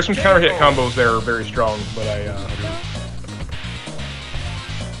 Yeah, there's some counter hit combos there are very strong, but oh,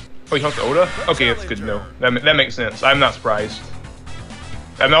 he hunked Oda? Okay, that's good to know. That makes sense. I'm not surprised.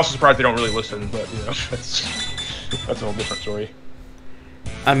 I'm also surprised they don't really listen, but you know, that's a whole different story.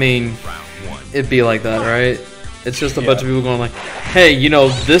 I mean, it'd be like that, right? It's just a bunch of people going like, hey, you know,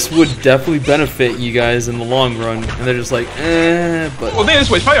 this would definitely benefit you guys in the long run. And they're just like, but... Well, this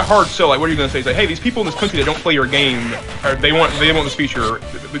way, it's probably a hard sell. Like, what are you going to say? It's like, hey, these people in this country that don't play your game, they want this feature.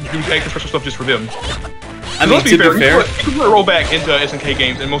 Do extra special stuff just for them. I mean, to be fair, you can put a rollback into SNK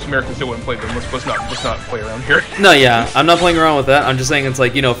games, and most Americans still wouldn't play them. Let's not play around here. No, yeah, I'm not playing around with that. I'm just saying it's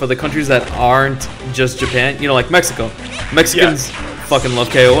like, you know, for the countries that aren't just Japan, you know, like Mexico. Mexicans fucking love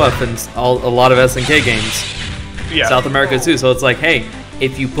KOF and a lot of SNK games. Yeah. South America too. So it's like, hey,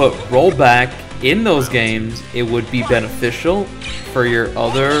 if you put rollback in those games, it would be beneficial for your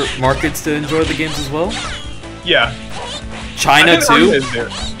other markets to enjoy the games as well. Yeah. China too.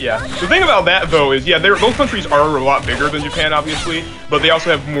 Yeah. The thing about that though is, those countries are a lot bigger than Japan, obviously, but they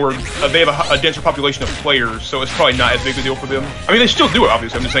also have more. They have a denser population of players, so it's probably not as big a deal for them. I mean, they still do it,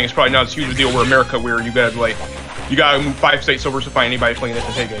 obviously. I'm just saying it's probably not as huge a deal where America, where you gotta move 5 states over to find anybody playing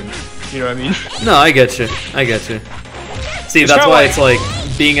SNK games. You know what I mean? No, I get you. See, that's why it's like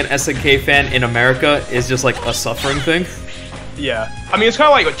being an SNK fan in America is just like a suffering thing. Yeah, I mean, it's kind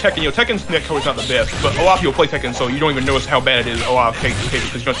of like Tekken. You know, Tekken's netcode is not the best, but a lot of people play Tekken, so you don't even notice how bad it is a lot of cases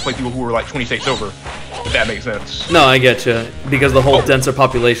because you don't play people who are like 20 states over. If that makes sense. No, I get you, because the whole denser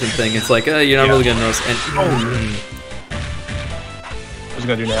population thing. It's like you're not really gonna notice. And what's he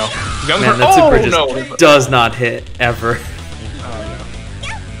gonna do now? Man, that super just does not hit ever.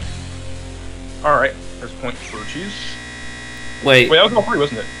 All right, there's point for cheese. Wait, that was all 3,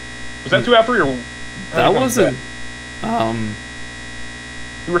 wasn't it? Was that 2 out of 3 or? That wasn't.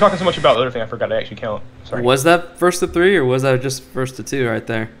 We were talking so much about the other thing, I forgot to actually count. Sorry. Was that first to 3 or was that just first to 2 right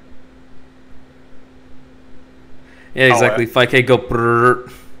there? Yeah, exactly. 5K go.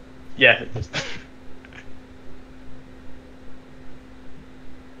 Brrr. Yeah.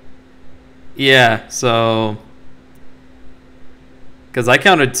 Yeah. So. Because I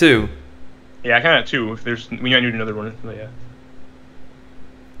counted 2. Yeah, I counted 2. If we might need another one, but yeah.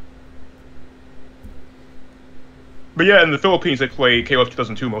 But yeah, in the Philippines they play KOF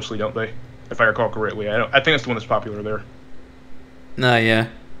 2002 mostly, don't they? If I recall correctly, I think that's the one that's popular there. Nah, yeah.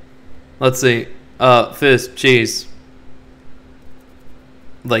 Let's see. Fizz, cheese.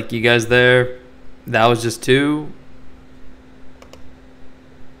 Like, you guys there? That was just 2.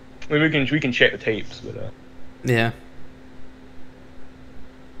 I mean, we can check the tapes, but yeah.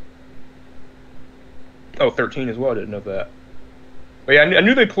 Oh, 13 as well. I didn't know that. But yeah, I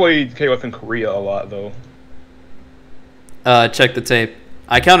knew they played KOF in Korea a lot though. Check the tape.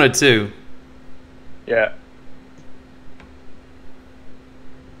 I counted 2. Yeah.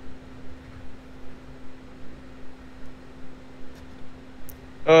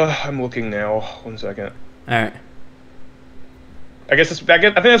 I'm looking now. 1 second. Alright. I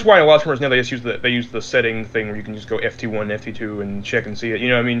think that's why in a lot of tournaments now they just use the setting thing where you can just go FT1, FT2 and check and see it. You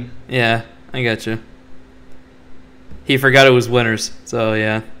know what I mean? Yeah, I got you. He forgot it was winners, so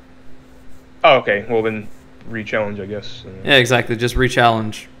yeah. Oh, okay. Well then, re-challenge, I guess. Yeah, exactly. Just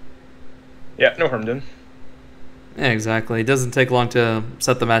re-challenge. Yeah, no harm done. Yeah, exactly. It doesn't take long to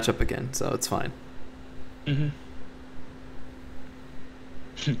set the matchup again, so it's fine. Mm-hmm.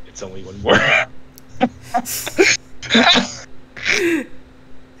 It's only one more.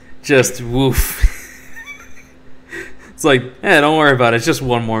 Just woof. It's like, don't worry about it. It's just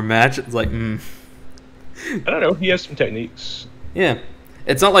one more match. It's like, I don't know. He has some techniques. Yeah.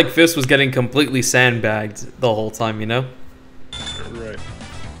 It's not like Fist was getting completely sandbagged the whole time, you know? Right.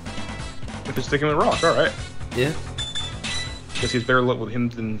 If it's sticking with Rock, alright. Yeah. Guess he's better luck with him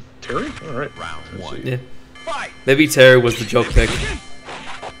than Terry? Alright. Round one. Yeah. Maybe Terry was the joke pick.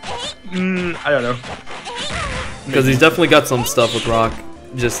 I don't know. Because he's definitely got some stuff with Rock.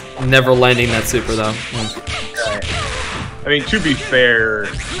 Just never landing that super, though. I mean, to be fair,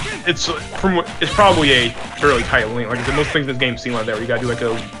 it's probably a fairly tight link. Like, most things in this game seem like that, where you gotta do like a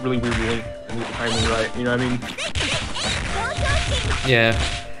really weird link and get the timing right. You know what I mean? Yeah.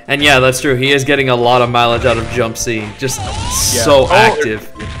 And yeah, that's true. He is getting a lot of mileage out of Jump C. Just so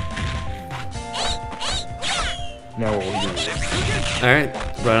active. Now what will we do? Alright,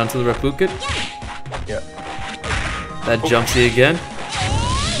 right onto the Repukit. Yeah. That Jump C again.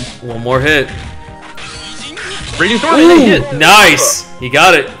 One more hit. Raging Storm! Ooh, nice! He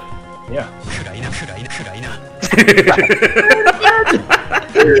got it. Yeah.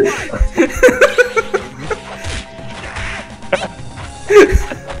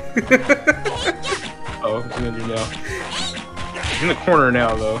 Oh, what's he gonna do now? He's in the corner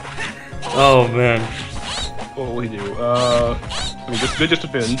now, though. Oh, man. What will he do? Just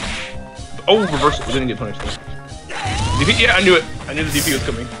defend. Oh, reversal. We didn't get punished though. DP, yeah, I knew it. I knew the DP was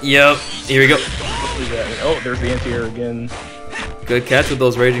coming. Yep. Here we go. Oh, there's the anti-air again. Good catch with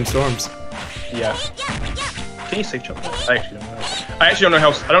those Raging Storms. Yeah. Can you save jump? I actually don't know. I actually don't know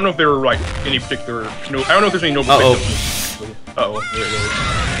how. I don't know if there were like any particular. No, I don't know if there's any noble. Uh-oh. There it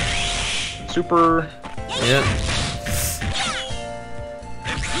goes. Super. Yeah.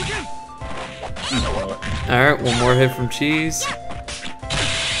 Alright, one more hit from Cheese.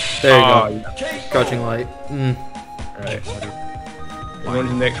 There you go. Yeah. Crouching light. Alright. We're going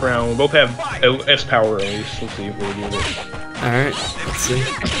to the next round. We both have S power at least. Let's see what we do with it. Alright, let's see.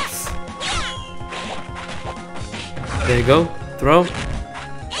 There you go. Throw.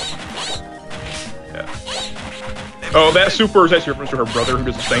 Yeah. Oh, that super is actually reference to her brother who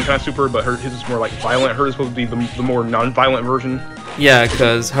does the same kind of super, but his is more like violent. Hers is supposed to be the more non-violent version. Yeah,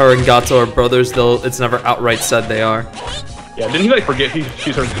 because her and Gato are brothers, though it's never outright said they are. Yeah, didn't he like forget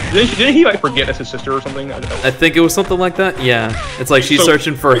she's her? Didn't he like forget that's his sister or something? I think it was something like that. Yeah, it's like she's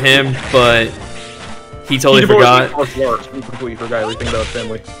searching for him, but he totally forgot. He completely forgot everything about his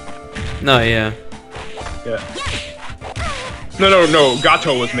family. No, yeah. Yeah. No.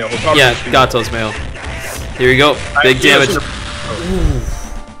 Gato was male. Yeah, Gato's male. Here we go. Big damage.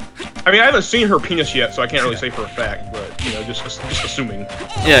 I mean, I haven't seen her penis yet, so I can't really say for a fact, but, you know, just assuming.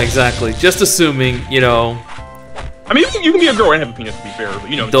 Yeah, exactly. Just assuming, you know. I mean, you can be a girl and have a penis, to be fair, but,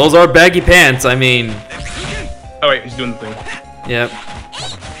 you know. Those are baggy pants, I mean. Oh, wait, he's doing the thing. Yep.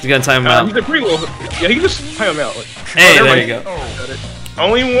 He's gonna time him out. He's a pretty little. Yeah, he can just time him out. Like, hey, there you go.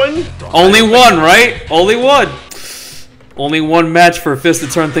 Only one? Only one, right? Only one. Only one match for Fist to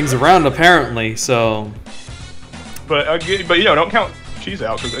turn things around, apparently, so. But you know, don't count Cheese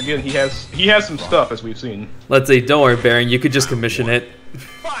out, because again, he has some stuff, as we've seen. Let's see, don't worry, Baron, you could just commission it.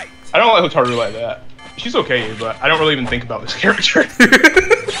 I don't like Hotaru like that. She's okay, but I don't really even think about this character.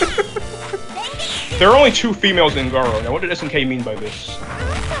 There are only 2 females in Garou. Now, what did SNK mean by this?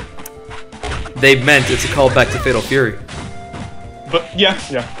 They meant it's a callback to Fatal Fury. But, yeah,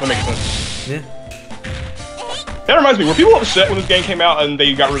 that makes sense. Yeah. That reminds me, were people upset when this game came out and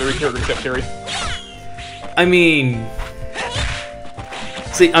they got rid of their character except Terry? I mean...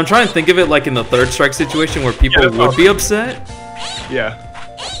 See, I'm trying to think of it like in the Third Strike situation where people would be upset. Yeah.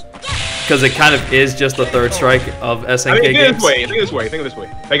 Because it kind of is just the Third Strike of SNK games. Think of this way.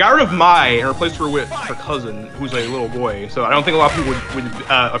 They got rid of Mai and replaced her with her cousin, who's a little boy. So I don't think a lot of people would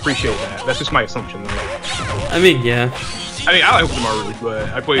appreciate that. That's just my assumption. I mean, yeah. I mean, I like Hokumaru, but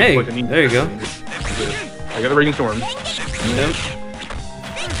I play like a ninja. There you go. I got the Raging Storm. Yep.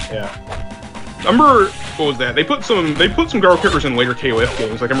 Yeah. Remember, what was that? They put some Garou characters in later KOF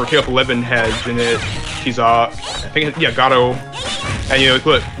games. Like I remember KOF 11 had Janet, Kizak, I think Gato, and you know they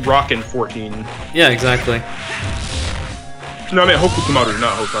put Rock in 14. Yeah, exactly. No, I meant Hokutomaru,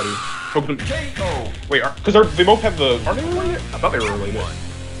 not Hotaru. Wait, because they both have the... Aren't they related? I thought they were related.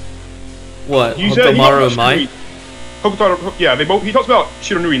 What? You said Hokutomaru and Mai? Hokutomaru, yeah, they both... He talks about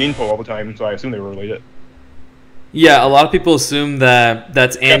Shiranui Ninpo all the time, so I assume they were related. Yeah, a lot of people assume that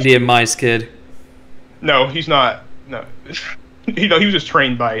that's Andy and Mai's kid. No, he's not. No. he was just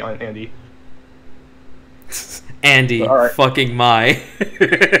trained by Andy. Andy, right. fucking Mai.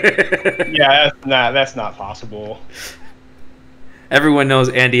 Yeah, that's not possible. Everyone knows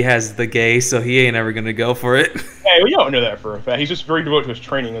Andy has the gay, so he ain't ever gonna go for it. Hey, well, you don't know that for a fact. He's just very devoted to his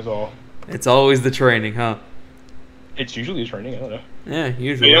training is all. It's always the training, huh? It's usually the training, I don't know. Yeah,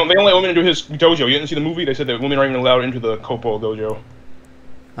 usually. They don't let women into his dojo. You didn't see the movie? They said that women aren't even allowed into the Koppo dojo.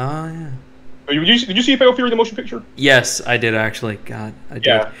 Oh, yeah. Did you see Fatal Fury, the motion picture? Yes, I did actually. God, I did.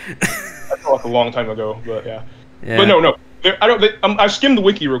 Yeah. That's like a long time ago, but yeah. Yeah. But no. I skimmed the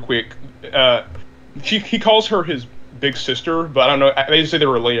wiki real quick. He calls her his big sister, but I don't know. They just say they're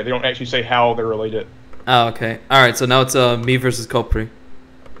related. They don't actually say how they're related. Oh, okay. All right. So now it's me versus Kopri.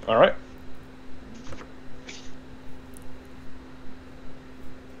 All right.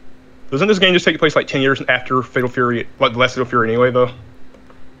 Doesn't this game just take place like 10 years after Fatal Fury, like the last Fatal Fury anyway, though?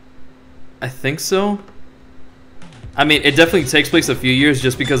 I think so. I mean, it definitely takes place a few years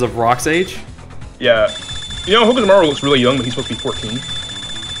just because of Rock's age. Yeah. You know, Hokutomaru looks really young, but he's supposed to be 14.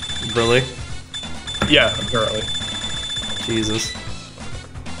 Really? Yeah, apparently. Jesus.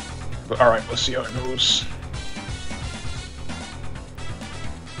 But alright, let's see how it goes.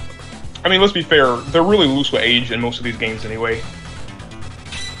 I mean, let's be fair, they're really loose with age in most of these games anyway.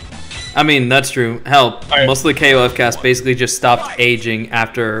 I mean, that's true. Hell, Right. most of the KOF cast basically just stopped aging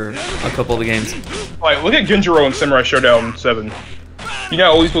after a couple of the games. Like, look at Genjiro in Samurai Showdown 7. You know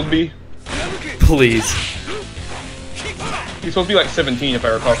how old he's supposed to be? Please. He's supposed to be like 17 if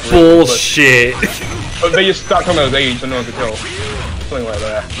I recall correctly. Bullshit. But they just stopped talking about his age, so no one could tell. Something like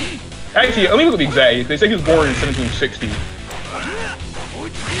that. Actually, let me look at the exact age. They say he was born in 1760. I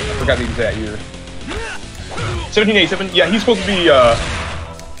forgot the exact year. 1787? Yeah, he's supposed to be,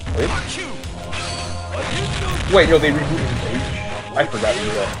 Wait, no, they rebooted his age. I forgot the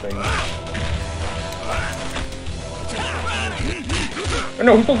exact thing.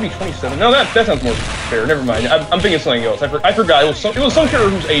 No, he's supposed to be 27. No, that sounds more fair. Never mind. I'm thinking something else. I forgot. It was some character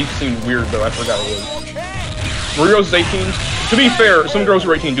whose age seemed weird, though. I forgot what it was. Rio's 18. To be fair, some girls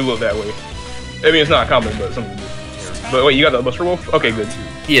who are 18 do look that way. I mean, it's not common, but some of them do. But wait, you got the Buster Wolf? Okay, good.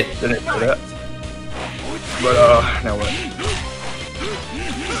 Yeah. Didn't for that. But, now what?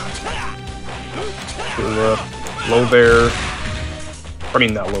 Low bear. I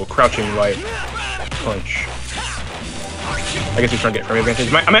mean, not low. Crouching light punch. I guess he's trying to get frame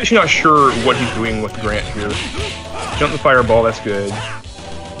advantage. I'm actually not sure what he's doing with Grant here. Jump the fireball, that's good.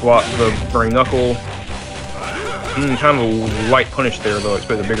 Block the burning knuckle. Kind of a light punish there, though. I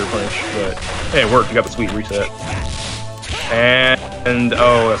expect a bigger punish, but hey, it worked. You got the sweet reset. And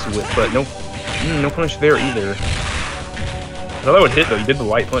oh, that's a whip, but no punish there either. I thought that would hit though. You did the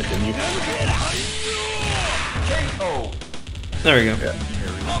light punch, didn't you? There we go. Yeah.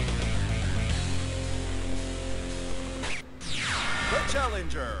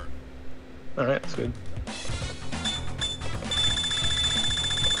 Challenger. All right, that's good.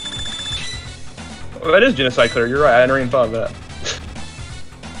 Well, that is genocide clear. You're right. I hadn't even thought of that.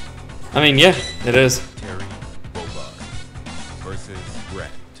 I mean, yeah, it is.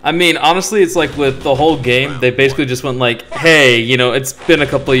 I mean, honestly, it's like with the whole game, they basically just went like, hey, you know, it's been a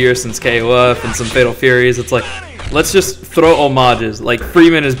couple of years since KOF and some Fatal Furies. It's like, let's just throw homages. Like,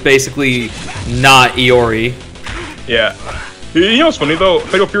 Freeman is basically not Iori. Yeah. You know what's funny, though?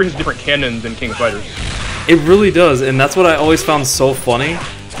 Fatal Fury has different canon than King of Fighters. It really does, and that's what I always found so funny.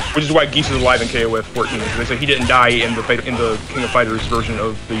 Which is why Geese is alive in KOF 14. They say he didn't die in the King of Fighters version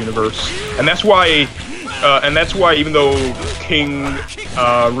of the universe. And that's why even though King,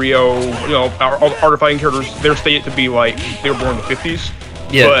 Rio, you know, all the Art of Fighting characters, they're stated to be like, they were born in the 50s.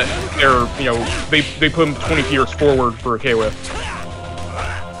 Yeah. But they're, you know, they put them 20 years forward for KOF.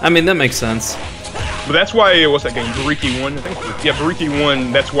 I mean, that makes sense. But that's why, what's that game, Bariki 1? I think, yeah, Bariki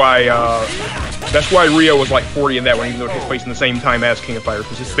 1, that's why Rio was like 40 in that one, even though it takes place in the same time as King of Fighters,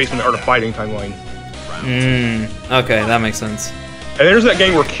 because it's based on the Art of Fighting timeline. Okay, that makes sense. And there's that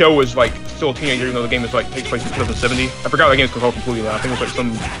game where Kyo is like still a teenager, even though the game is like takes place in 2070. I forgot what the game's called completely now. I think it was like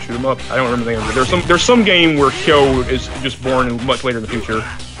some shoot 'em up. I don't remember the name of it. There's some game where Kyo is just born much later in the future.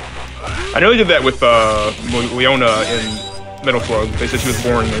 I know they did that with Leona in Metal Slug. They said she was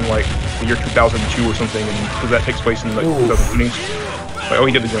born in like the year 2002 or something, and because that takes place in like 2020s. Like, oh,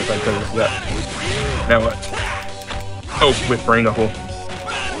 he did the genocide because of that. Now what? Oh, with Brain Knuckle.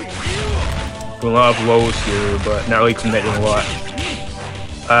 A lot of lows here, but not really connecting a lot.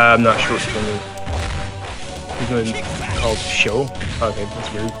 I'm not sure what's going to. He's going to call it show. Okay, that's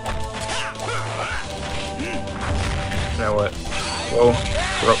weird. Now what? Throw.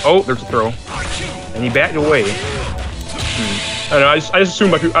 Oh, there's a throw, and he backed away. I don't know. I just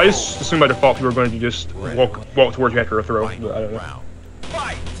assume by default people are going to just walk towards you after a throw. But I don't know.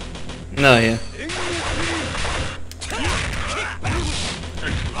 No, yeah.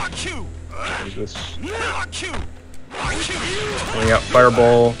 What is this? Pulling out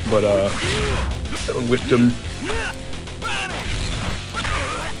fireball, but that one whipped him.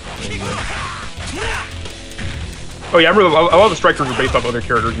 Oh yeah, I remember a lot of the strikers were based off other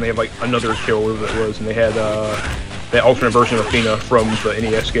characters, and they have like another kill, whatever it was, and they had that alternate version of Athena from the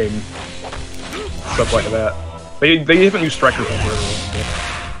NES game, stuff like that. They haven't used strikers in forever.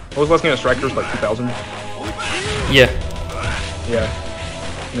 What was the last game of strikers? Like 2000? Yeah. Yeah.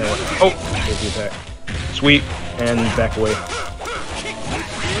 No. Oh, there's the attack. Sweep and back away.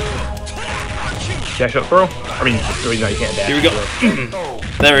 Dash up throw. I mean, really, no, you can't dash. Here we go.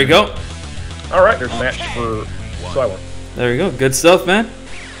 There we go. All right, there's a match for Silent. There we go. Good stuff, man.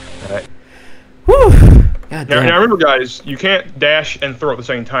 All right. Whew. God damn. Now remember, guys, you can't dash and throw at the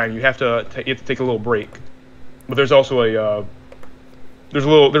same time. You have to take a little break. But there's also a there's a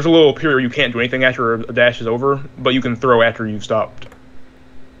little period where you can't do anything after a dash is over, but you can throw after you've stopped.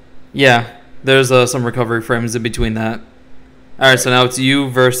 Yeah, there's some recovery frames in between that. All right, so now it's you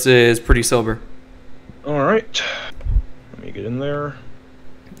versus Pretty Sober. All right. Let me get in there.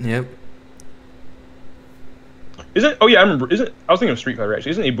 Yep. Isn't? Oh yeah, I remember. Isn't? I was thinking of Street Fighter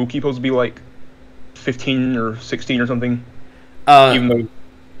actually. Isn't Ibuki supposed to be like 15 or 16 or something? Even though.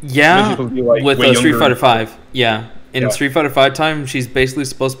 Yeah, like with Street Fighter 5. Yeah, in Street Fighter 5 time, she's basically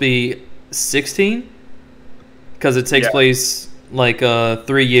supposed to be 16, because it takes place like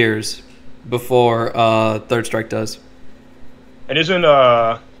 3 years before Third Strike does. And isn't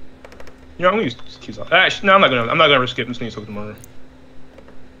I'm gonna use Kizak. Actually, no, I'm not gonna risk it. I'm just gonna use Hokutomaru.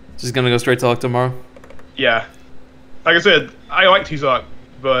 Just gonna go straight to Octomaru? Yeah. Like I said, I like Tizak,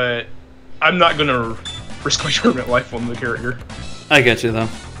 but I'm not gonna risk my tournament life on the character. I get you though.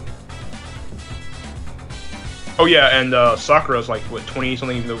 Oh yeah, and Sakura's like what 20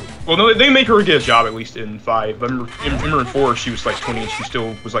 something. Well, no, they make her get a job at least in 5. I remember in 4 she was like 20 and she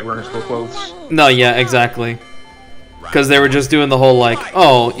still was like wearing her school clothes. No, yeah, exactly. Because they were just doing the whole like,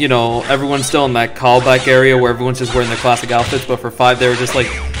 oh, you know, everyone's still in that callback area where everyone's just wearing their classic outfits, but for 5 they were just like,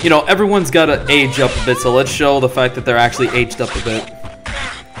 you know, everyone's got to age up a bit, so let's show the fact that they're actually aged up a bit.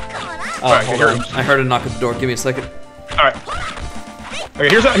 Oh, right, hold on. I heard a knock at the door. Give me a second. Alright. Okay,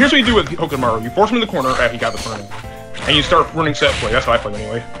 here's what you do with Hokutomaru. You force him in the corner after he got the turn, and you start running set play. That's how I play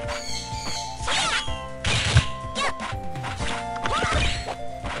anyway.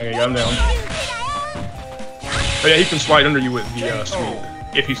 Okay, got him down. Oh yeah, he can slide under you with the sweep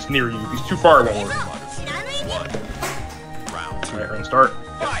if he's near you. If he's too far, it won't work. Alright, run start.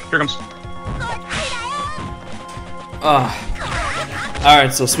 Here comes.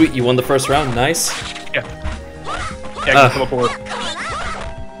 Alright, so sweet, you won the first round. Nice. Yeah. Yeah, come up forward.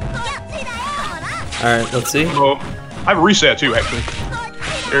 Alright, let's see. Oh, I have a reset too, actually.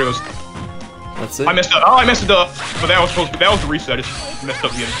 There it goes. Let's see. I messed up. Oh, I messed it up. But that was supposed to. That was the reset. I just messed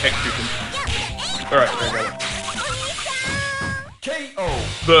up the execution. Alright, there we go.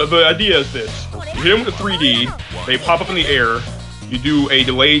 The idea is this. You hit them with a 3D, they pop up in the air, you do a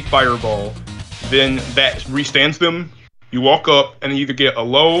delayed fireball, then that restands them, you walk up, and then you could get a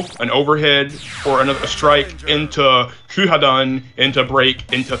low, an overhead, or a strike into Shuhadan, into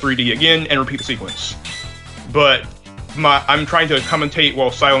break, into 3D again, and repeat the sequence. But I'm trying to commentate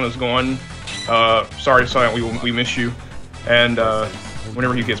while Silent is gone. Sorry, Silent, we miss you. And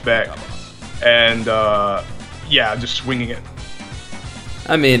whenever he gets back. And yeah, just swinging it.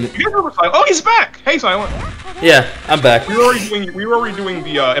 I mean, oh, he's back! Hey, Silent. Yeah, I'm back. We were already doing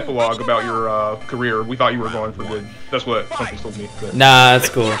the epilogue about your career. We thought you were going for good. That's what something told me. But. Nah, that's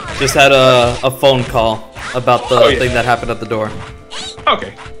cool. Just had a phone call about the thing that happened at the door.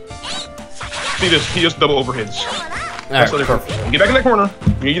 Okay. See this? He just double overheads. Alright, perfect. Get back in that corner.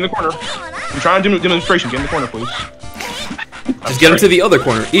 You need to get in the corner. I'm trying to do a demonstration. Get in the corner, please. Just get him to the other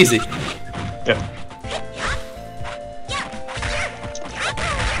corner. Easy. Yeah.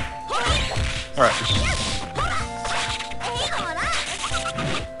 Alright.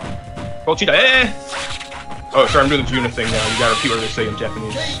 Well, cheetah, eh! Oh, sorry, I'm doing the Juna thing now. You gotta repeat what they say in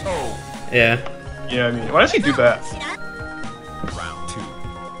Japanese. Yeah. You know what I mean? Why does he do that?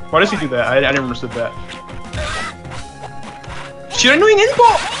 Why does he do that? I never understood that. Should I know any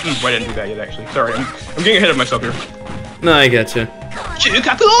ball? Why didn't do that yet, actually. Sorry, I'm getting ahead of myself here. No, I get you.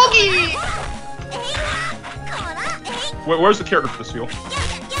 Where's the character for this feel?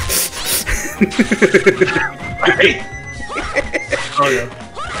 Right. Oh yeah.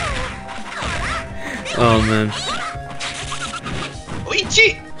 Oh man.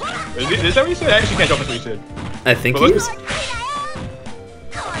 Oichi! Is that what you said? I actually can't tell if that's what you said. I think But he is.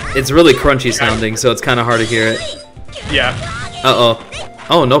 It's really crunchy sounding, so it's kind of hard to hear it. Yeah. Uh-oh.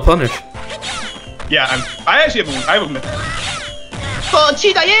 Oh, no punish. Yeah, I actually have a myth. What do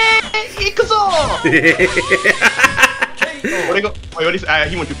you go? Wait, what is,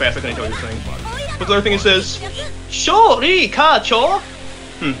 he went too fast, I couldn't tell what he was saying. What's the other thing he says? Shori kacho?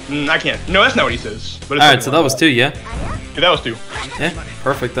 I can't. No, that's not what he says. Alright, so that was 2, yeah? Yeah, that was 2. Yeah,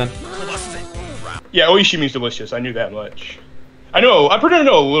 perfect then. Yeah, oishi means delicious, I knew that much. I pretend to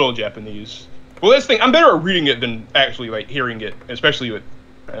know a little Japanese. Well, that's the thing, I'm better at reading it than actually, like, hearing it, especially with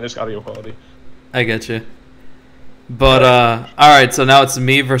this audio quality. I get you. But, alright, so now it's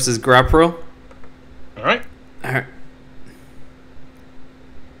me versus Grapro. Alright. Alright.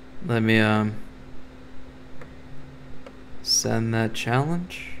 Let me, send that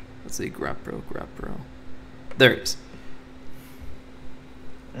challenge. Let's see, Grapro. There he is.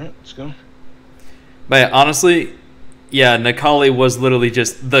 Alright, let's go. But yeah, honestly, yeah, Nakali was literally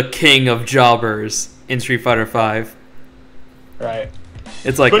just the king of jobbers in Street Fighter V. Right.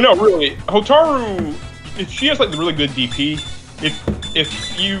 It's like, but no, really, Hotaru, she has like the really good DP.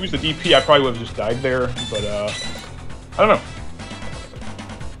 If you use the DP, I probably would have just died there. But I don't know.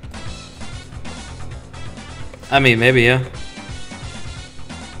 I mean, maybe, yeah.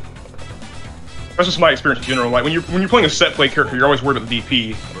 That's just my experience in general. Like when you're playing a set play character, you're always worried about the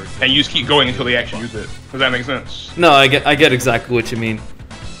DP, and you just keep going until they actually use it. Does that make sense? No, I get exactly what you mean.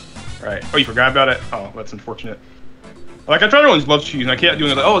 Right. Oh, you forgot about it? Oh, that's unfortunate. Like I try to always love cheese, and I can't do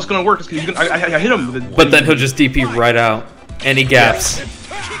it. Like, oh, it's gonna work. It's gonna, I hit him. With it. But then he'll just DP right out, and he gaps.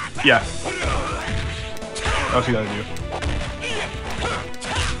 Yeah. What's he gonna do?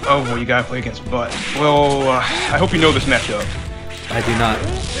 Oh, well, you gotta play against Butt. Well, I hope you know this matchup. I do not.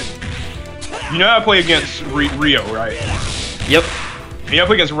 You know how to play against Rio, right? Yep. And you know how to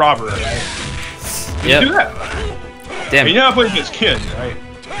play against Robert, right? Yep. You do that. Damn. And you know how to play against Ken, right?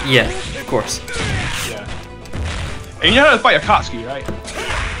 Yeah, of course. Yeah. And you know how to fight Akatsuki, right?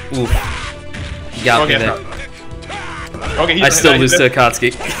 Ooh. You got me there. Okay, I still lose to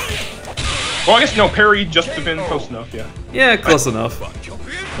Akatsuki. Well, I guess, no, parry just have been close enough, yeah. Yeah, close enough.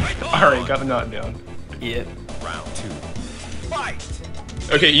 Alright, got the knot down. Yeah. Round 2. Fight!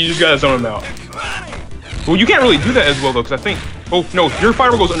 Okay, you just gotta zone him out. Well, you can't really do that as well, though, because I think... Oh, no, your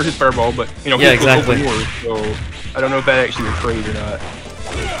fireball goes under his fireball, but, you know, yeah, his goes exactly. over yours, so... I don't know if that actually would trade or not.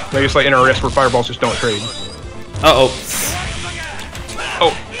 Maybe it's like NRS where fireballs just don't trade. Uh-oh.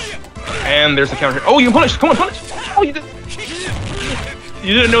 Oh. And there's the counter here. Oh, you can punish! Come on, punish! Oh, you did...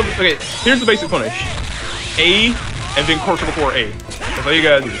 You didn't know... Okay, here's the basic punish. A, and then cursor before A. That's all you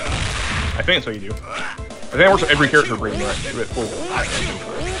gotta do. I think that's what you do. I think that works for every character pretty much.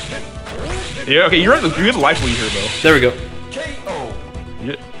 Yeah, okay, you have the life lead here, though. There we go.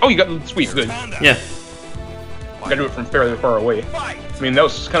 Oh, you got... Sweet, good. Yeah. You gotta do it from fairly far away. I mean, that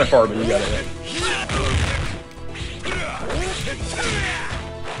was kind of far, but you got it.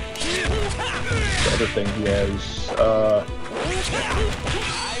 The other thing he has,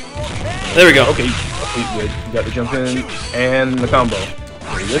 There we go. okay, good. You got the jump in and the combo.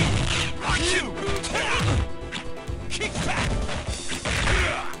 Very good.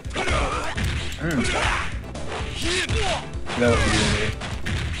 Now what you doing here?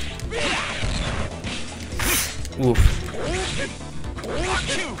 Oof.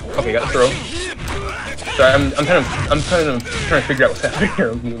 Okay, got the throw. Sorry, I'm kind of trying to figure out what's happening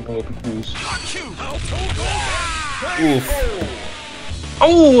here. I'm a little confused. Oof.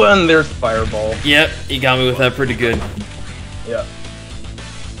 Oh, and there's the fireball. Yep, you got me with that pretty good. Yeah.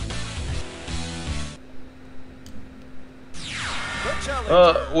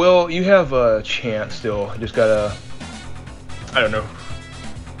 Well, you have a chance still. You just gotta, I don't know,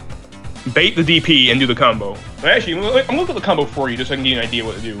 bait the DP and do the combo. Actually, I'm gonna look at the combo for you just so I can get you an idea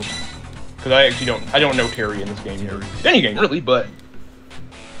what to do. Because I actually don't know Terry in this game here. Any game, really, but...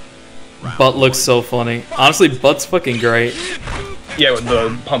 Butt looks so funny. Honestly, Butt's fucking great. Yeah, with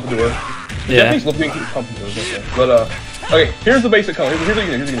the pompadour. Yeah. Japanese love being pompadours, okay. But, okay, here's the basic combo. Here's what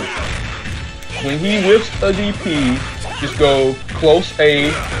you do, When he whips a DP, just go close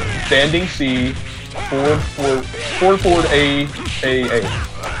A, standing C, forward A.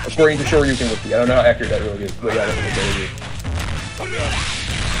 According to Shoryuken Wiki. I don't know how accurate that really is, but yeah, that's what that is.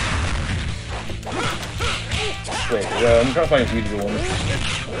 Wait, I'm trying to find an easier one.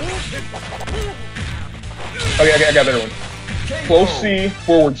 Okay, I got a better one. Close C,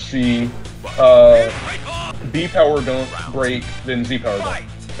 forward C, B power don't break, then Z power don't.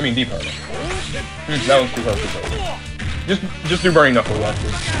 I mean D power don't. That one's too hard to do. Just do Burning Knuckle after.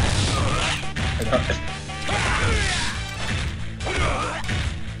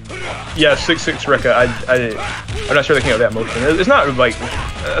 Yeah, 6-6 Rekka. I'm not sure they came out with that motion. It's not like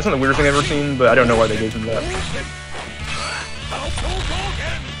that's not the weirdest thing I've ever seen, but I don't know why they gave him that.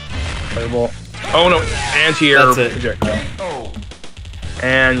 Fireball. Oh no, anti-air projectile.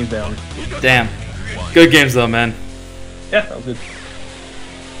 And he's down. Damn. Good games though, man. Yeah, that was good.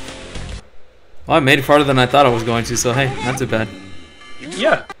 Well, I made it farther than I thought I was going to, so hey, not too bad.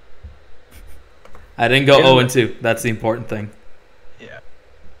 Yeah. I didn't go 0-2. That's the important thing. Yeah.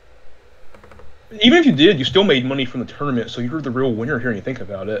 Even if you did, you still made money from the tournament, so you're the real winner here when you think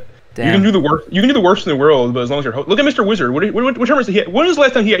about it. Damn. You can do the worst. You can do the worst in the world, but as long as you're look at Mr. Wizard. What tournaments did he? When was the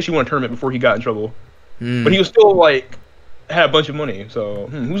last time he actually won a tournament before he got in trouble? But he was still like had a bunch of money. So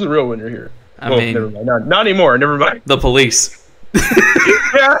who's the real winner here? I mean, never mind. Not anymore. Never mind. The police.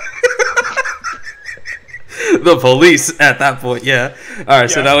 Yeah. The police at that point, yeah. All right,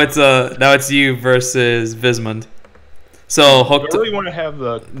 so now it's you versus Vismund. So I really want to have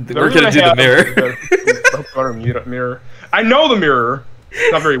the. We're gonna do the mirror. The mirror. I know the mirror.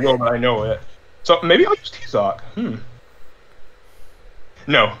 Not very well, but I know it. So maybe I'll use T-Sock.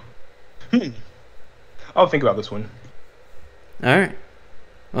 No. I'll think about this one. All right.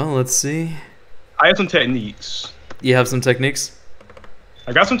 Well, let's see. I have some techniques. You have some techniques?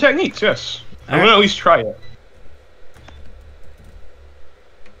 I got some techniques, yes. I'm right. gonna at least try it.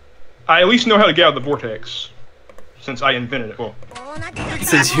 I at least know how to get out of the vortex. Since I invented it. Well,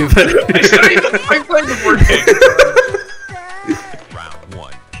 since you invented it. I played the vortex. Round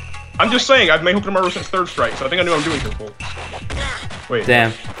 1. I'm just saying, I've made Hokutomaru since third strike, so I think I know what I'm doing here, folks. Wait.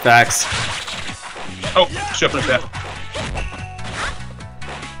 Damn. Facts. Oh, should've finished that.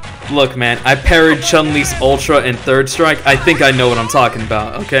 Look, man, I parried Chun-Li's Ultra in third strike. I think I know what I'm talking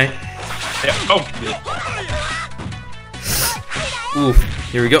about, okay? Yeah. Oh, yeah. Oof.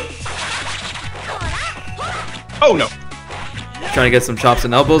 Here we go. Oh, no. Trying to get some chops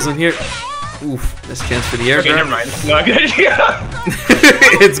and elbows in here. Oof. Nice chance for the air Okay, grab. never mind. No, good idea.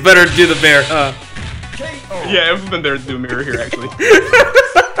 It's better to do the bear, huh? Yeah, I've been there to do a mirror here, actually.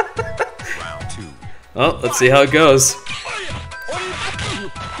 Round 2. Well, let's see how it goes.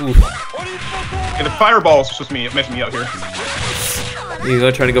 Oof. And the fireball is supposed to be messing me up here. You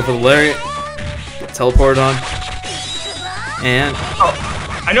go, trying to go for the lariat. Get teleported on. And Oh,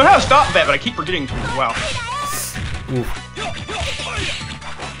 I know how to stop that, but I keep forgetting to. Wow. oof.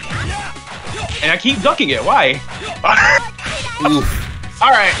 And I keep ducking it. Why? Oof. All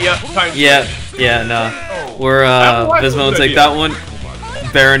right. Yeah. Time. Yeah, no. We're Vismo will take that one.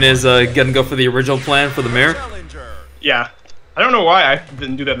 Baron is gonna go for the original plan for the mirror. Yeah. I don't know why I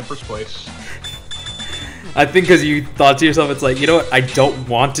didn't do that in the first place. I think because you thought to yourself, it's like, you know what, I don't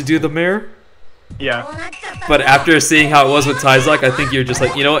want to do the mirror. Yeah. But after seeing how it was with Tyzlock, I think you're just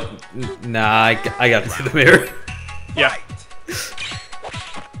like, you know what, nah, I gotta do the mirror. Yeah.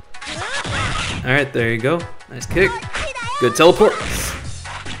 Alright, there you go. Nice kick. Good teleport.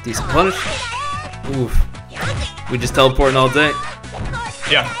 Decent punish. Oof. We just teleporting all day.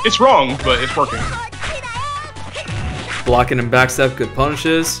 Yeah. It's wrong, but it's working. Blocking and backstep, good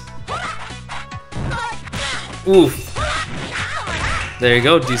punishes. Oof. There you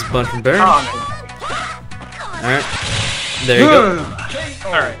go, decent punch from Baron. Alright. There you go.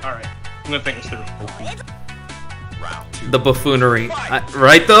 Alright. I'm gonna think this through. Round 2. The buffoonery.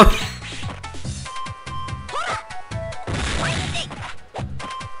 Right though?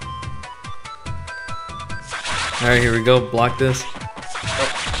 Alright, here we go. Block this.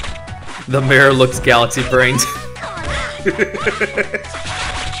 The mirror looks galaxy brained.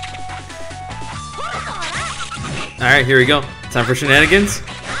 Alright, here we go. Time for shenanigans.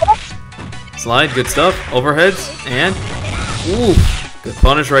 Slide, good stuff. Overheads, and... Ooh, good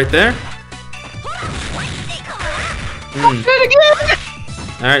punish right there.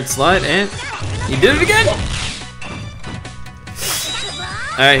 Alright, slide, and... He did it again!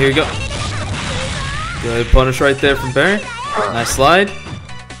 Alright, here we go. Good punish right there from Baron. Nice slide. You know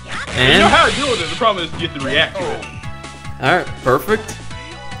And... how to deal with it. The problem is you have to react to it. Alright, perfect.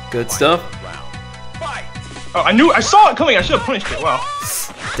 Good stuff. Oh, I saw it coming. I should have punished it. Wow.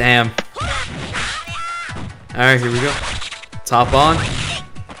 Damn. Alright, here we go. Top on.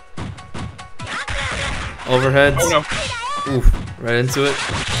 Overheads. Oh no. Oof, right into it.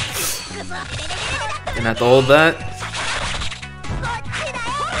 Gonna have to hold that.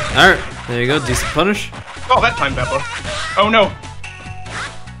 Alright, there you go. Decent punish. Oh, that time, Peppa. Oh no.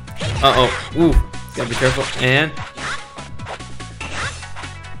 Uh-oh. Ooh, gotta be careful. And...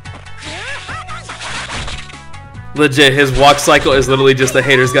 Legit, his walk cycle is literally just the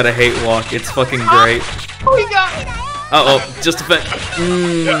haters gotta hate walk. It's fucking great. Oh, he got. Uh-oh, just a bit.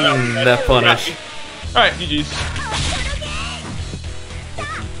 That punish. Alright, GG's.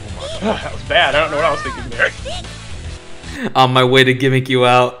 That was bad. I don't know what I was thinking there. On my way to gimmick you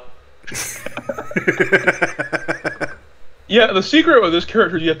out. Yeah, the secret of this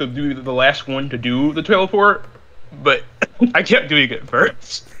character is you have to do the last one to do the teleport, but I kept doing it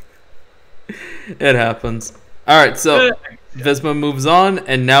first. It happens. Alright, so Visma moves on,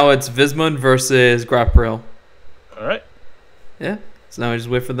 and now it's Vismund versus Grappril. Alright. Yeah, so now we just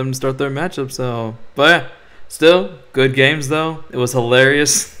wait for them to start their matchup, so... But yeah, still, good games though. It was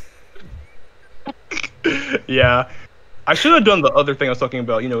hilarious. Yeah. I should have done the other thing I was talking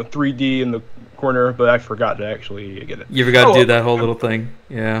about, you know, 3D in the corner, but I forgot to actually get it. You forgot to do that whole little thing.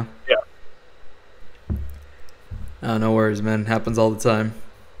 Yeah. Yeah. Oh, no worries, man. Happens all the time.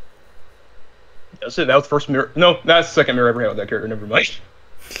 That's it. That was the first mirror. No, that's the second mirror I ever had with that character. Never mind.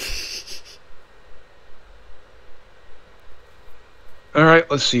 Alright,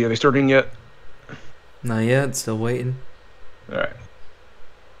 let's see. Are they starting yet? Not yet. Still waiting. Alright.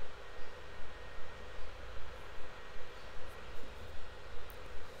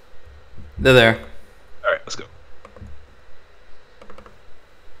 They're there. Alright, let's go.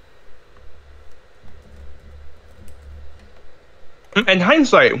 In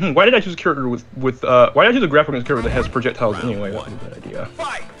hindsight, why did I choose a character with why did I choose a graphic character that has projectiles anyway? That was a bad idea.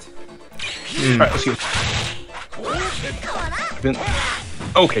 Alright, let's see.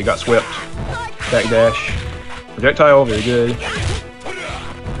 Okay, got swept. Backdash. Projectile, very good.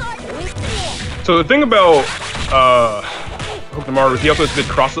 So the thing about Pokemon is he also has good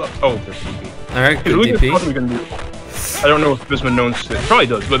cross up. Oh, there's DP. Alright, good really DP. We can do. I don't know if this one knows it. Probably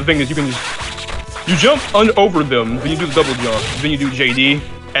does, but the thing is you can just jump over them, then you do the double jump, then you do JD,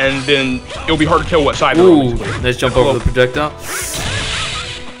 and then it'll be hard to tell what side. Ooh, nice jump over the projectile.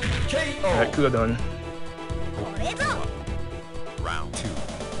 That could have done. Round 2.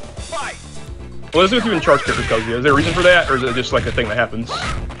 Fight. Well, let's see what even charge characters tells you. Is there a reason for that, or is it just like a thing that happens?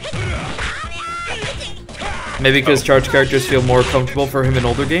 Maybe because charge characters feel more comfortable for him in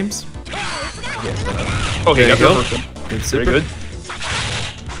older games? Okay, There you go. Good, Super. very good.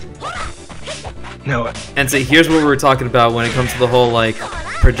 No. And see, here's what we were talking about when it comes to the whole, like,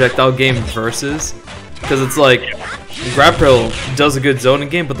 projectile game versus. Because it's like, Grappril does a good zoning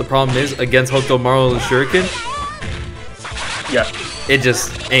game, but the problem is, against Hokomaru and Shuriken, Yeah. it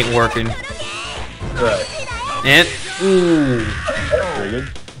just ain't working. Right. And, ooh. Very good.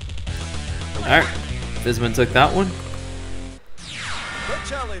 Alright, Vismund took that one. The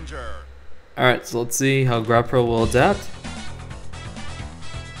challenger. Alright, so let's see how Grappril will adapt.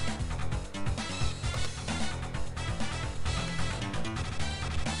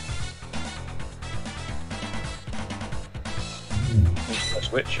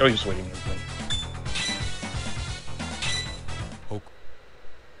 Switch. Oh, he's just waiting.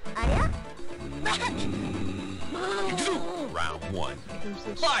 Round 1.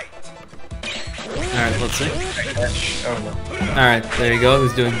 Fight. Alright, let's see. Oh no. Alright, there you go.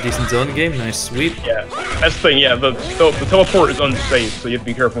 Who's doing a decent zone game? Nice sweep. Yeah, that's the thing. Yeah, the teleport is unsafe, so you have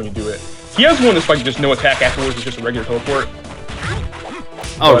to be careful when you do it. He has one that's like just no attack afterwards. It's just a regular teleport.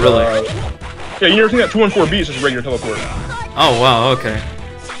 Oh, But, really? Yeah, you never seen that 214B? It's just a regular teleport. Oh, wow, okay.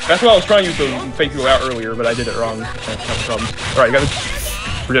 That's what I was trying to use to fake people out earlier, but I did it wrong. That's the problem. All right, you got the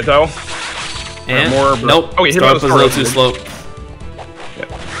projectile. And, more, nope, okay, start up a little too slow.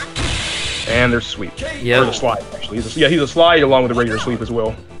 And there's sweep. Yeah. Or the slide, actually. He's a slide along with a regular sweep as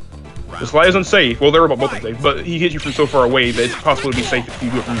well. The slide is unsafe. Well, they're both unsafe, but he hits you from so far away that it's possible to be safe if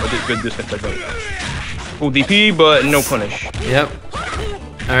you do it from a good distance, I think. Full DP, but no punish. Yep.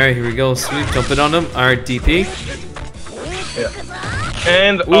 Alright, here we go. Sweep, jumping on him. Alright, DP. Yeah.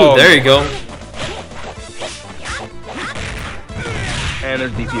 And, Ooh, there you go. And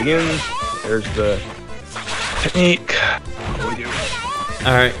there's DP again. There's the technique. What do we do?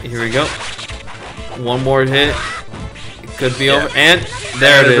 Alright, here we go. One more hit. It could be over. And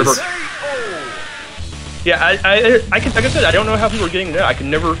there it is. Yeah, I can, like I said, I don't know how people are getting that. I could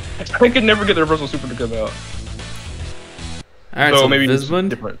never get the reversal super to come out. Alright, so maybe it's Vismund.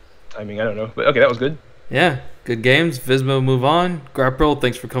 different timing. I don't know, but okay, that was good. Yeah, good games. Vismo move on. Grappril,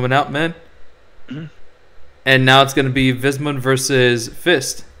 thanks for coming out, man. And now it's going to be Vismund versus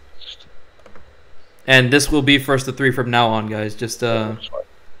Fist. And this will be first to 3 from now on, guys. Just to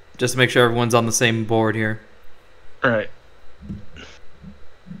make sure everyone's on the same board here. All right.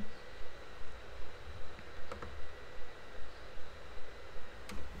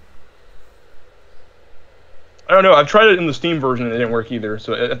 I don't know. I've tried it in the Steam version and it didn't work either.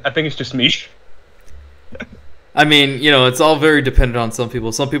 So I think it's just me. I mean, you know, it's all very dependent on some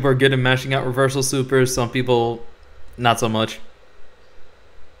people. Some people are good at mashing out reversal supers. Some people, not so much.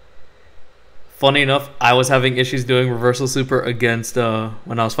 Funny enough, I was having issues doing reversal super against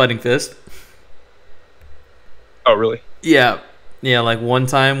when I was fighting Fist. Oh, really? Yeah. Yeah, like one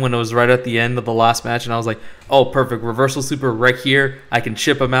time when it was right at the end of the last match, and I was like, oh, perfect, reversal super right here. I can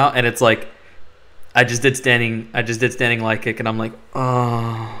chip him out, and it's like, I just did standing light kick, and I'm like,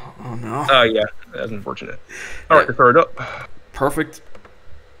 oh no. Oh, yeah. That's unfortunate. All right, throw it up. Perfect.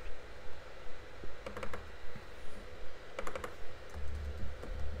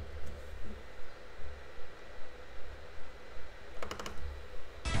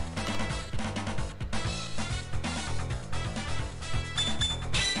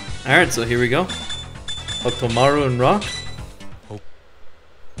 Alright, so here we go. Otomaru and Rock.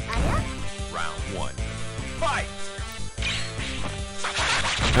 Round 1. Fight!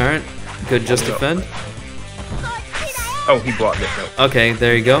 Alright, good just defend. Oh, he blocked it. No. Okay,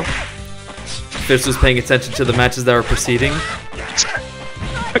 there you go. Fist was paying attention to the matches that were preceding.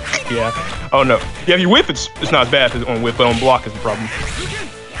 Yeah. Oh, no. Yeah, if you whip, it's not as bad as on whip, but on block is the problem.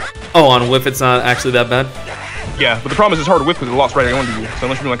 Oh, on whip it's not actually that bad? Yeah, but the problem is it's hard to whip because it locks right onto you. So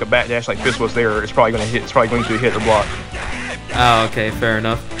unless you're doing like a back dash like Fist was there, it's probably going to hit. It's probably going to hit or block. Oh, okay, fair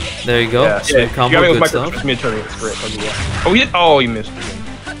enough. There you go. Yeah, Sweet combo, good stuff. Mid-turn, it's great. Oh, he hit. Oh, he missed again.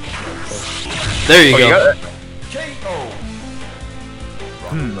 There you go. You got KO.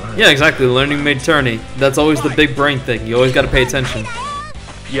 Yeah, exactly. Learning mid-tourney. That's always the big brain thing. You always got to pay attention.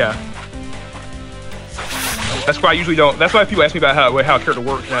 Yeah. That's why I usually don't. That's why people ask me about how a character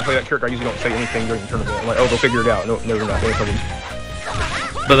works, and I play that character. I usually don't say anything during the tournament. I'm like, oh, they'll figure it out. No, they're not. No problem.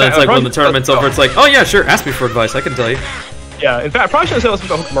 But then it's like when the tournament's over, it's like, oh yeah, sure, ask me for advice. I can tell you. Yeah. In fact, I probably shouldn't have said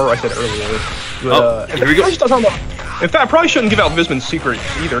this about Hokumaru. I said it earlier. But, here we go. In fact, I probably shouldn't give out Visman's secret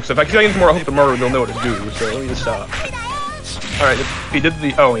either, because if I say anything more about Hokumaru, they'll know what to do. So let me just stop. All right. He did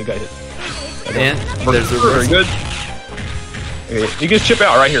the. Oh, he got hit. And there's the very good. Okay, you can chip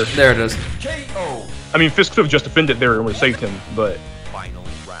out right here. There it is. KO. I mean, Fist could have just defended there and would have saved him, but Final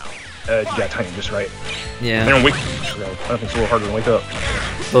round. you got timing just right. Yeah. They don't wake. So I think it's a little harder to wake up.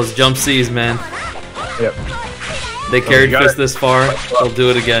 Those jump C's, man. Yep. They carried Fist it. this far. They'll do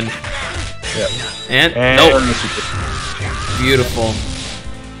it again. Yep. And nope. Beautiful.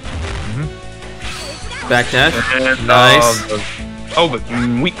 Back dash. And, Nice.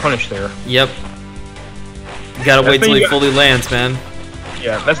 The weak punish there. Yep. You gotta wait till he fully lands, man.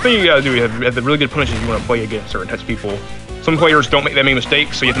 Yeah, that's the thing you gotta do. You have the really good punishes you want to play against certain types of people. Some players don't make that many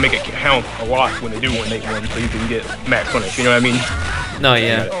mistakes, so you have to make it count a lot when they do when they win, so you can get max punish. You know what I mean? No,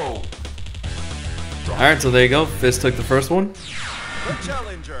 yeah. KO. Alright, so there you go. Fist took the first one. The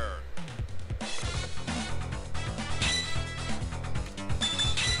challenger.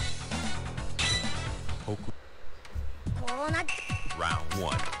 Round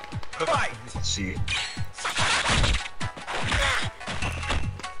 1. Fight! Let's see.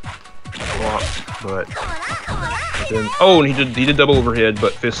 Blocked, but then, oh, and he did double overhead,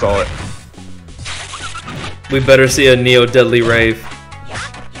 but Fist saw it. We better see a Neo Deadly Rave.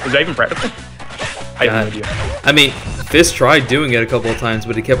 Is that even practical? I have no idea. I mean, Fist tried doing it a couple of times,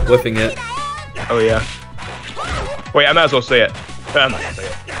 but he kept whiffing it. Oh yeah. Wait, I might as well say it. I'm not gonna say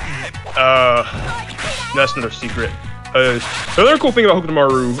it. That's another secret. The other cool thing about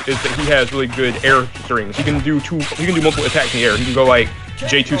Hokumaru is that he has really good air strings. He can do multiple attacks in the air. He can go like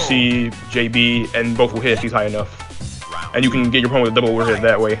J2C, JB, and both will hit if he's high enough. And you can get your opponent with a double overhead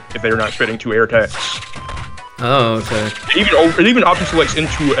that way if they're not expecting 2 air attacks. Oh, okay. It even option selects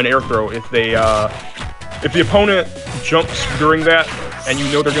into an air throw if they if the opponent jumps during that and you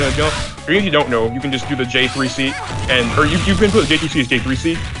know they're gonna jump. Or if you don't know, you can just do the J3C or you can put the J2C as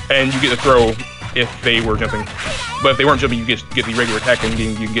J3C and you get the throw if they were jumping. But if they weren't jumping, you get the regular attack and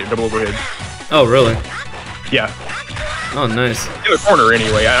you can get a double overhead. Oh, really? Yeah. Oh, nice. In the corner,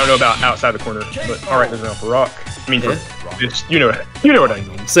 anyway. I don't know about outside the corner, but all right, there's enough for Rock. I mean, it's, you know what I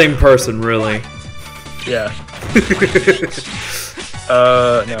mean. Same person, really. Yeah.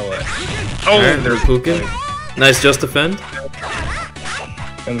 Now what? Oh, right, there's Pukin. Nice, just defend.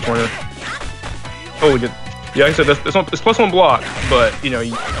 In the corner. Oh, we did. Yeah, like I said, it's plus 1 block, but you know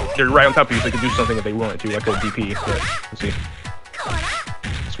they're right on top of you, so they can do something if they wanted to, like a DP. But let's see.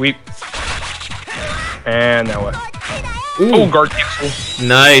 Sweep. And now what? Ooh. Oh, guard cancel.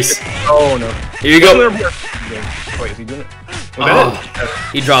 Nice. Oh no. Here you go. Wait, is he doing it?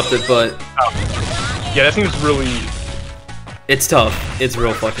 He dropped it, but yeah, that seems really. It's tough. It's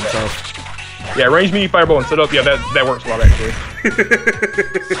real fucking tough. Yeah, range mini fireball and setup. Yeah, that works a lot actually.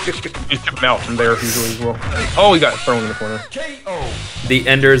 Just chip him out from there usually as well. Oh, he got thrown in the corner. KO. The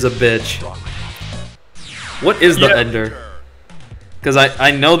Ender's a bitch. What is the Yeah. ender? Because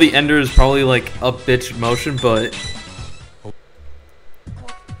I know the ender is probably like a bitch motion, but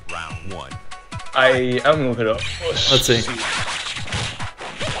Round 1. I'm gonna look it up. let's see.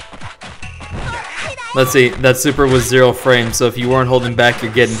 Let's see. That super was 0 frames, so if you weren't holding back,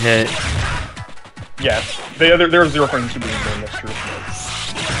 you're getting hit. Yeah, there are 0 frames super game. That's true.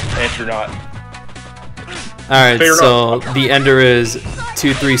 And if you're not, All right, Fair so the ender is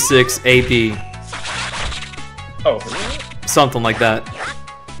 236 AB, oh, something like that.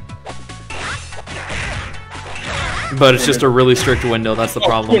 But it's just a really strict window. That's the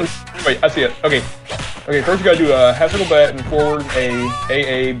problem. Wait, I see it. Okay. Okay, first you gotta do a half circle bat and forward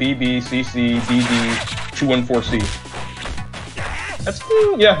A, B, B, C, C, B, B, 214C. That's,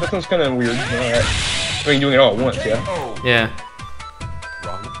 yeah, that sounds kind of weird. Alright. I mean, doing it all at once, yeah? Oh. Yeah.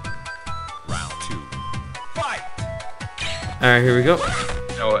 Wrong. Round 2. Fight. All right, here we go.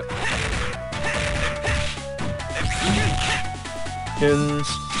 You know what? Pins.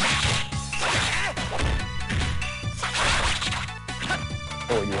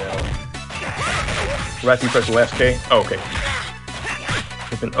 Oh, yeah. Right after you press the last K? Oh, okay.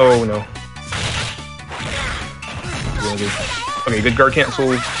 Oh, no. Okay, good guard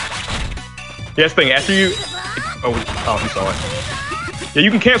cancel. Yeah, that's the thing, after you... Oh, he saw it. Yeah, you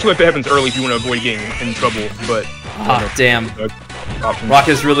can cancel if it happens early if you want to avoid getting in trouble, but... Ah, damn. Options. Rock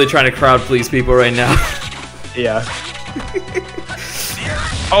is really trying to crowd please people right now. Yeah.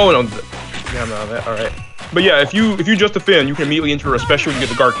 Oh, no. Yeah, no, that, alright. But yeah, if you just defend, you can immediately enter a special to get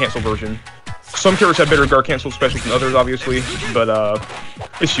the guard cancel version. Some characters have better guard cancel specials than others, obviously, but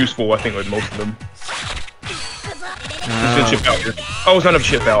it's useful, I think, with most of them. It's chip out here. Oh, it's not enough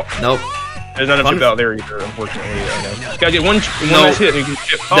chip out. Nope. There's not enough chip out there either, unfortunately. I know. Gotta get one nice hit and you can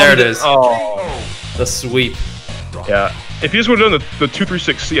chip. Oh, There it is. Oh. The sweep. Yeah. If you just would have done the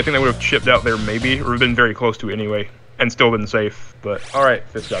 236C, I think they would have chipped out there maybe, or been very close to it anyway, and still been safe. But alright,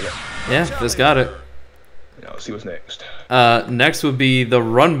 Fist got it. Yeah, just got it. Now let's see what's next. Next would be the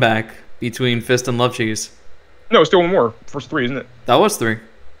run back between Fist and Love Cheese. No, it's still one more. First 3, isn't it? That was 3.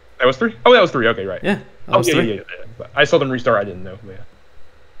 That was 3? Oh, that was 3. Okay, right. Yeah, that Oh, was yeah, 3. yeah. I saw them restart. I didn't know. But yeah.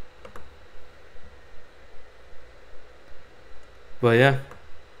 But yeah.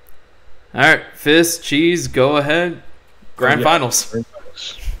 All right, Fist, Cheese, go ahead. Grand Finals. Grand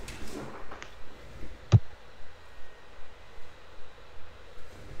Finals.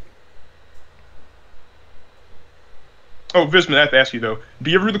 Oh, Visman, I have to ask you though.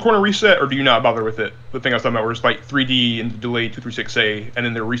 Do you ever do the corner reset, or do you not bother with it? The thing I was talking about, where it's like 3D and delay 236A, and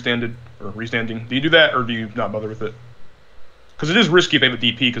then they're restanding. Do you do that, or do you not bother with it? Because it is risky if they have a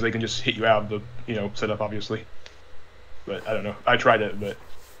DP, because they can just hit you out of the setup, obviously. But I don't know. I tried it, but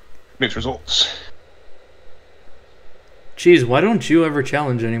mixed results. Cheese, why don't you ever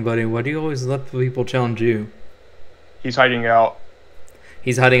challenge anybody? Why do you always let people challenge you? He's hiding out.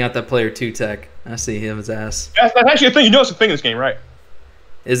 He's hiding out that player 2 tech. I see him, his ass. That's actually a thing. You know it's a thing in this game, right?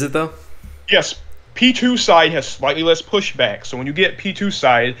 Is it though? Yes. P2 side has slightly less pushback, so when you get P2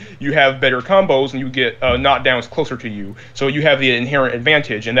 side, you have better combos and you get knockdowns closer to you. So you have the inherent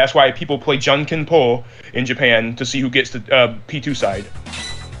advantage, and that's why people play Junkin Po in Japan to see who gets the P2 side.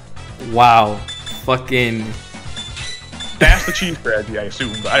 Wow. Fucking... That's the cheese strategy, I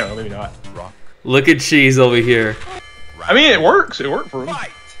assume, but I don't know, maybe not. Look at Cheese over here. I mean, it works. It worked for him.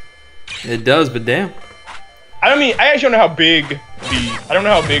 It does, but damn. I mean, I actually don't know how big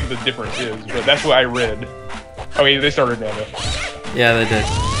the difference is, but that's what I read. Okay, they started now though. Yeah, they did.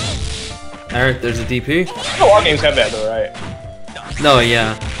 Alright, there's a DP. A lot of games have that though, right? No,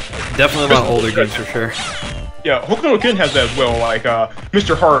 yeah. Definitely a lot older games for sure. Yeah, Hokuto no Ken has that as well. Like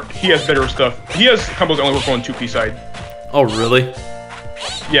Mr. Hart, he has better stuff. He has combos that only work on 2P side. Oh, really?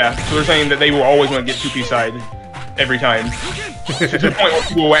 Yeah, so they're saying that they will always want to get 2P side every time. To the point where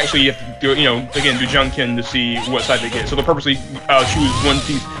people will actually have to do, again, do Junkin to see what side they get. So they'll purposely choose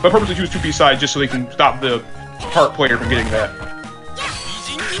 1P, but purposely choose 2P side just so they can stop the Hart player from getting that.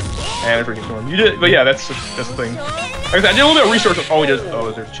 And freaking storm. You did, but yeah, that's the thing. Like I said, I did a little bit of research on. Oh,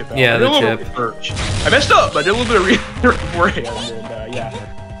 there's a chip out. Yeah, I did the a little chip. bit of research. I messed up, but I did a little bit of research beforehand, and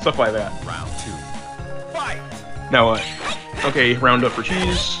yeah, stuff like that. Round 2. Fight. Now what? Okay, round up for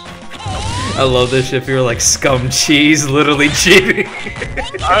cheese. I love this shit. You're like scum cheese, literally cheating.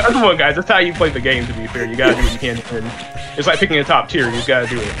 Come on, guys. That's how you play the game. To be fair, you gotta do what you can. And it's like picking a top tier. You just gotta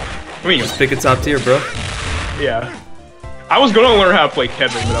do it. I mean, Just pick a top tier, bro. yeah. I was gonna learn how to play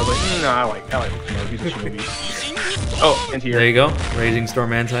Kevin, but I was like, nah, I like Shinobi. He's a Shinobi. Oh, anti-air. There you go. Raising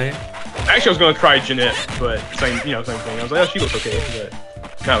Storm anti. Actually, I was gonna try Jeanette, but same thing. I was like, oh, she looks okay,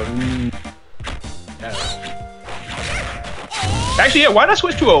 but no. Actually, yeah. Why did I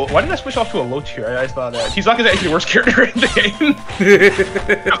switch off to a low tier? I just thought that Tizaka is actually the worst character in the game.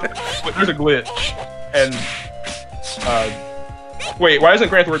 But there's a glitch, and wait, why doesn't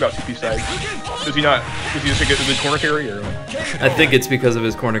Grant worry about 2P side? Does he not? Does he just get the corner carry or? I think it's because of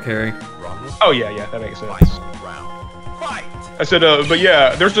his corner carry. Oh yeah, that makes sense. I said, but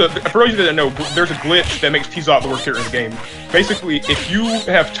yeah, for those of you that know, there's a glitch that makes Tizak the worst character in the game. Basically, if you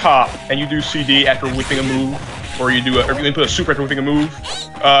have top and you do CD after whipping a move, or you input a super after whipping a move,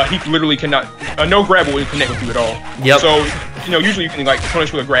 he literally cannot, no grab will connect with you at all. Yep. So, usually you can like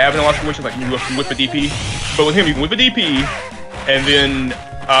punish with a grab in a lot of situations, like you whip a DP. But with him, you can whip a DP, and then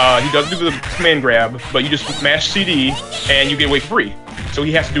he doesn't do the command grab, but you just mash CD and you get away free. So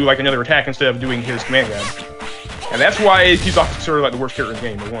he has to do like another attack instead of doing his command grab. And that's why he's sort of like the worst character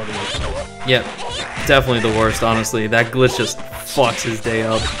in the game, or one of the worst. Yep, definitely the worst, honestly. That glitch just fucks his day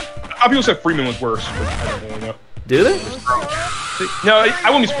up. People said Freeman was worse, but I don't really know. Do they? No, I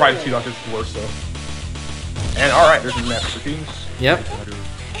wouldn't be surprised if Tizak is the worst, though. And alright, there's the map for teams. Yep.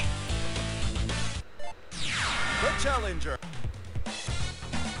 The challenger.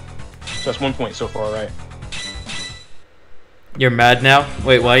 So that's 1 point so far, right? You're mad now?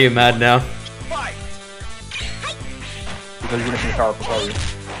 Wait, why are you mad now? Fight. Because you're missing the power for probably.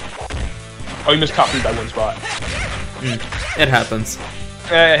 Oh, you missed top 3 by 1 spot. It happens.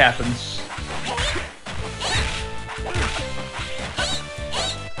 It happens.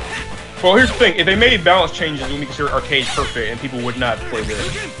 Well, here's the thing. If they made balance changes, it would make arcade perfect, and people would not play this.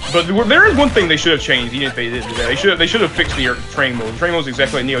 But there is one thing they should have changed, even if they didn't do that. They should have fixed the training mode. The training mode is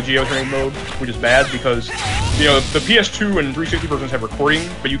exactly like Neo Geo training mode, which is bad because, the PS2 and 360 versions have recording,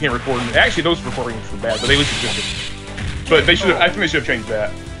 but you can't record them. Actually, those recordings were bad, but they at least existed. But I think they should have changed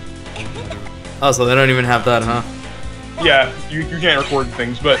that. Oh, so they don't even have that, huh? Yeah, you can't record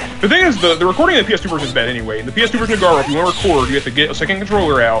things, but the thing is, the recording in the PS2 version is bad anyway. In the PS2 version of Garou, if you want to record, you have to get a second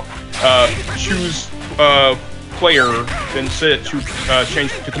controller out, choose player, then set it to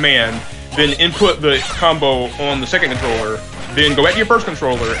change to command, then input the combo on the second controller, then go back to your first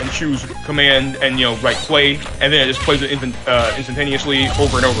controller and choose command and write play, and then it just plays it instantaneously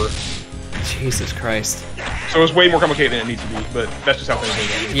over and over. Jesus Christ. So it's way more complicated than it needs to be, but that's just how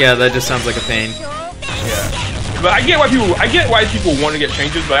things are. Yeah, that just sounds like a pain. Yeah. But I get why people want to get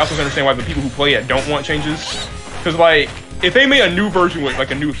changes, but I also understand why the people who play it don't want changes. Because like, if they made a new version with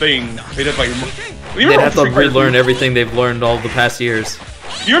like a new thing, they'd have they'd have to relearn everything they've learned all the past years.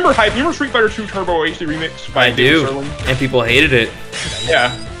 You remember Street Fighter 2 Turbo HD Remix? I do, and people hated it.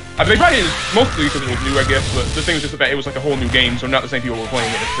 Yeah. I mean, they probably mostly because it was new, I guess, but the thing was just that it was like a whole new game, so not the same people were playing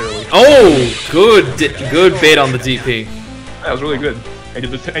it necessarily. Oh, good bait on the DP. That was really good. And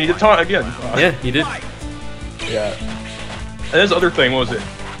he did taunt again. Yeah, he did. Yeah. And there's the other thing, what was it?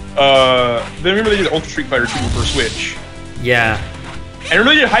 Then remember they did Ultra Street Fighter 2 for Switch. Yeah. And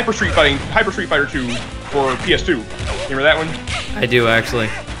remember they did Hyper Street Fighter 2 for PS2. Remember that one? I do, actually.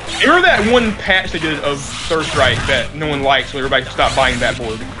 Remember that one patch they did of Third Strike that no one liked, so everybody stopped buying that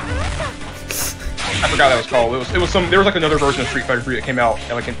board? I forgot what that was called. There was like another version of Street Fighter 3 that came out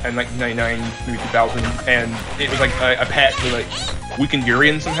in 1999, maybe 2000, and it was like a patch for like weakened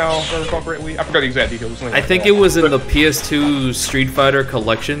Urian somehow, if I recall correctly. I forgot the exact details. I think it was in the PS2 Street Fighter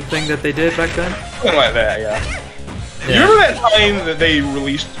collection thing that they did back then. Something like that, yeah. You remember that time that they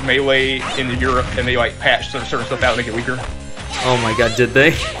released Melee in Europe and they like patched certain stuff out to make it weaker? Oh my god, did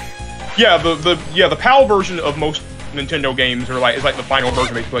they? Yeah, the PAL version of most Nintendo games is like the final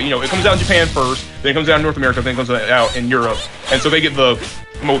version basically. It comes out in Japan first, then it comes out in North America, then it comes out in Europe, and so they get the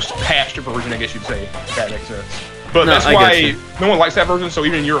most patched version, I guess you'd say, if that makes sense. But that's why no one likes that version, so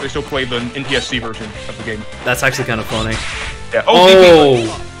even in Europe they still play the NTSC version of the game. That's actually kind of funny. Yeah.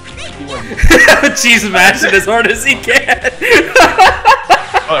 Oh! Cheese mashing as hard as he can!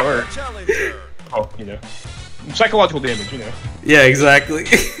 Oh, that worked. Oh, psychological damage, Yeah, exactly.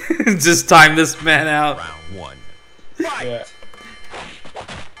 Just time this man out. Round 1. Yeah.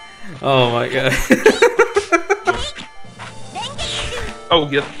 Oh my god. Oh,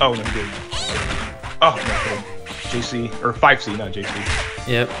 yeah. Oh, no, good. Oh, no, JC, or 5C, not JC.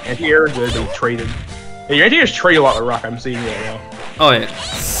 Yep. Anti-air, they traded. Yeah, your anti-airs trade a lot with Rock, I'm seeing it now. Oh yeah.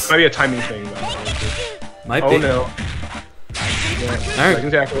 Might be a timing thing, though. Might be. Oh no. Yeah. Alright.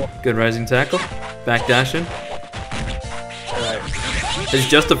 Rising tackle. Good rising tackle. Back dashing. Alright. His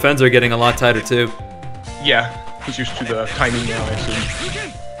just defense are getting a lot tighter too. Yeah. He's used to the timing now, I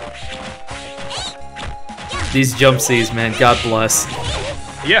assume. These jump Cs, man, God bless.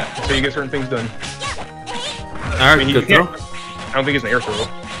 Yeah, so you get certain things done. Alright, good throw. I don't think it's an air throw.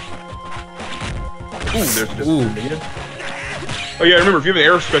 Ooh, there's just Ooh. Oh yeah, remember, if you have an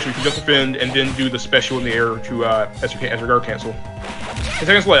air special, you can just defend and then do the special in the air to as your guard cancel. 10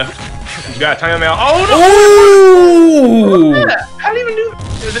 seconds left. You gotta time him out. Oh no! Ooh! How did he even do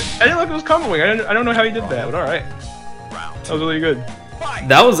that? I didn't know if it was comboing. I don't know how he did that, but alright. That was really good.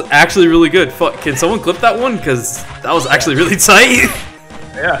 That was actually really good. Fuck, can someone clip that one? Because that was actually really tight.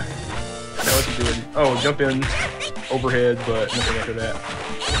 Yeah. Now what's he doing? Oh, jump in, overhead, but nothing after that.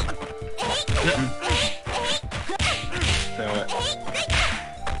 Now what?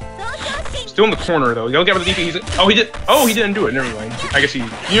 Still in the corner though. You don't get with the DP. He didn't do it. Never mind. I guess he.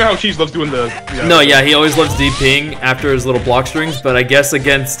 You know how Cheese loves doing the. No, yeah, he always loves DPing after his little block strings, but I guess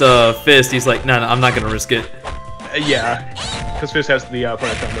against Fist, he's like, no, I'm not gonna risk it. Yeah, because Fist has the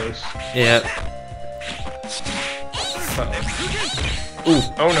punish combos. Yeah. Ooh.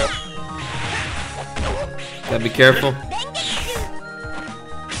 Oh no. Gotta be careful.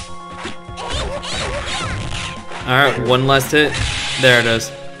 Alright, one last hit. There it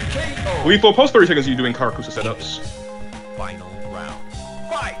is. Lethal, post 30 seconds you doing Karakusa setups. Final round.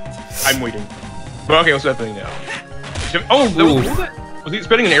 Fight! I'm waiting. But okay, what's happening now? Oh, what was that? Was he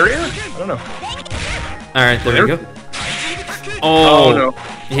spending an area? I don't know. Alright, there we go. Oh, no.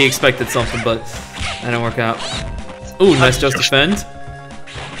 He expected something, but that didn't work out. Ooh, nice just defend.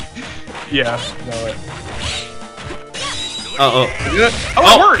 Yeah, no. Uh-oh.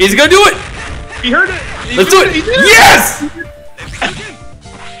 Oh, he's gonna do it! He heard it! Let's do it! Yes!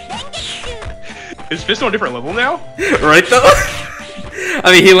 Is Fist on a different level now? Right though?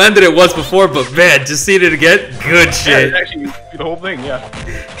 I mean, he landed it once before, but man, just seeing it again, good shit. Yeah, actually, the whole thing, yeah.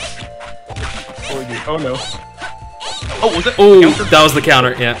 Oh no. Oh, was it? Oh, that was the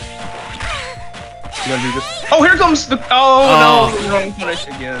counter, yeah. You gonna do this? Oh, here comes the. Oh no, wrong punish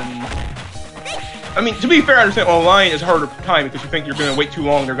again. I mean, to be fair, I understand online is harder time because you think you're gonna wait too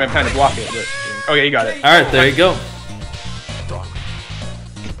long, they're gonna kind of block it. But oh yeah, you got it. All right, there you go.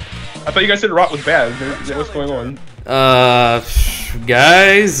 I thought you guys said Rock was bad. What's going on?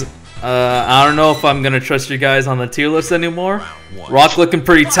 Guys, I don't know if I'm gonna trust you guys on the tier list anymore. Rock looking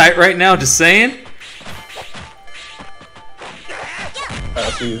pretty tight right now, just saying.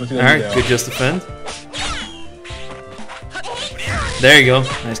 Alright, good just defend. There you go,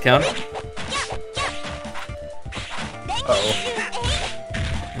 nice counter. Uh-oh.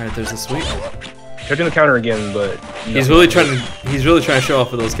 Alright, there's the sweep. Checking the counter again, but he's really trying to show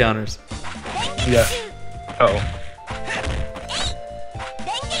off with those counters. Yeah. Uh-oh.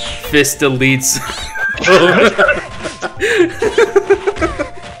 Fist deletes.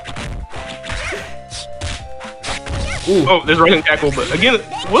 Oh, there's running tackle, but again,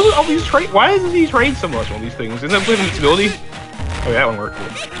 what are all these trade? Why isn't he trade so much on these things? Isn't that playing stability? Oh, yeah, that one worked.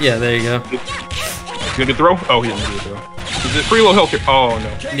 Yeah, there you go. He's gonna get throw? Oh, he didn't do the throw. Is it pretty low health here? Oh no.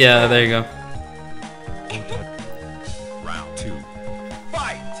 Yeah, there you go. Round 2.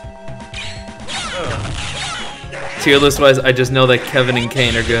 Fight! Tier list wise, I just know that Kevin and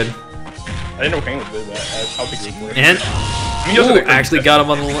Kane are good. I didn't know Kane was good at that. I'll take it for it. And Ooh, actually got him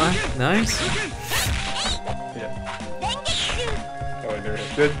on the line. Nice. Oh, there it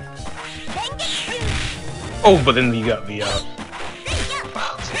is. Good. Oh, but then you got the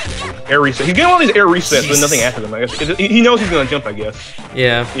air reset. He's getting all these air resets, but nothing after them. I guess he knows he's gonna jump. I guess.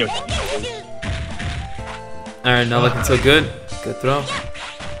 Yeah. You know. All right, not looking so good. Good throw.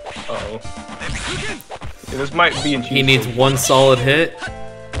 Uh-oh. Yeah, this might be in cheese. He needs one solid hit.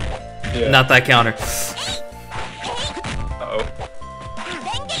 Yeah. Not that counter. Uh-oh.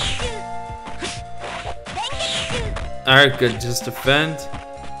 All right, good. Just defend.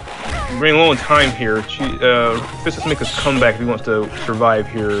 We're running low on time here. Fist has to make a comeback if he wants to survive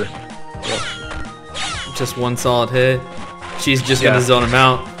here. Yeah. Just one solid hit. She's just gonna zone him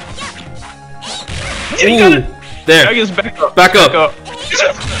out. Yeah, you got it. There. I guess back up. Back up.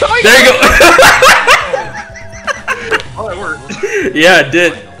 There you go. Oh, that worked. Yeah, it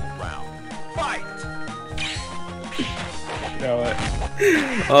did. No,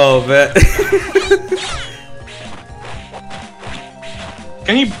 Oh man.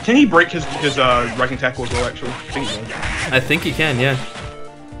 Can he break his rising tackle as well? Actually, I think he can. Yeah.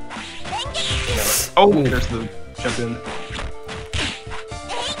 Oh, Ooh. there's the jump in.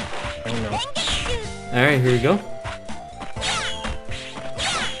 Oh no. All right, here we go.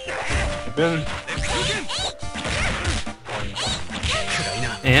 Jump in.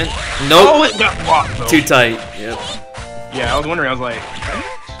 And nope. Oh, it got blocked though. Too tight. Yep. Yeah, I was wondering. I was like,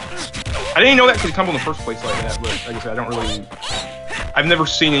 I didn't know that could come in the first place like that. But like I said, I don't really. I've never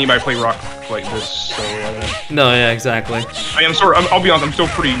seen anybody play Rock like this, so I don't know. No, yeah, exactly. I'll be honest, I'm still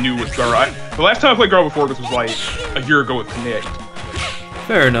pretty new with Garou. The last time I played Garou before this was like a year ago with Connect.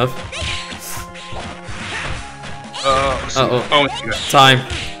 Fair enough. Oh, time.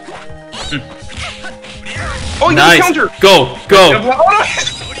 Oh, he Nice. counter. Go, Oh, go, no.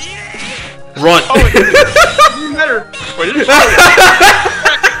 run. Oh, it didn't matter. Wait, it didn't matter.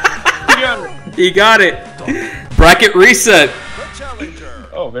 He got it. Bracket reset.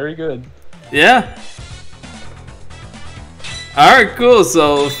 Oh, very good. Yeah. Alright, cool.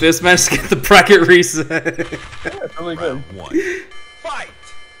 So Fist managed to get the bracket reset. Yeah, it's really good. One. Fight.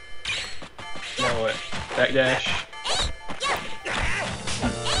 Now what? Backdash.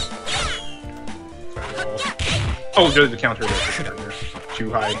 Oh, there's the counter there.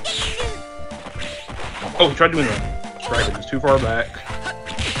 Too high. Oh, he tried doing that. Right, it was too far back.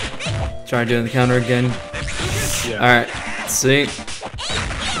 Try doing the counter again. Yeah. Alright, let's see.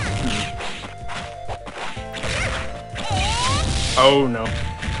 Oh no.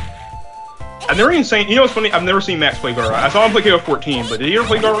 I've never even seen. You know what's funny? I've never seen Max play Garou. I saw him play KO14, but did he ever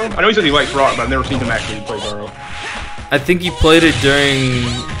play Garou? I know he said he likes Rock, but I've never seen him actually play Garou. I think he played it during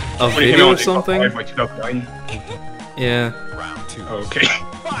a When he came video out or in something. Like 2009. Yeah. Round 2. Okay.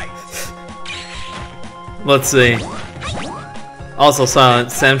 Fight. Let's see. Also silent.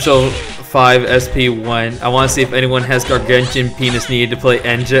 Samsho 5 SP1. I want to see if anyone has gargantuan penis needed to play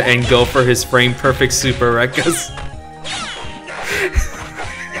Enja and go for his frame perfect super Rekkas.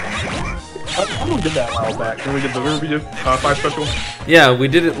 I think we did that a while back. When we did the 5 special. Yeah, we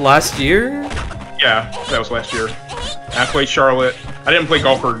did it last year. Yeah, that was last year. I played Charlotte. I didn't play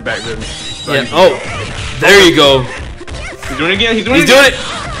Golfer back then. So Yeah. Oh, there you go. He's doing it again. He's doing He's it doing again.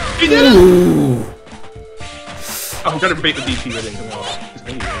 it. He did it. Ooh. Oh, I'm trying to bait the DP, but it didn't come out.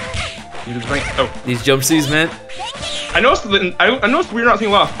 He was faint. Oh, These jump C's, man. I noticed that. I noticed we're not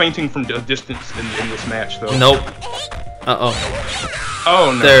seeing a lot of fainting from distance in this match, though. Nope. Uh oh.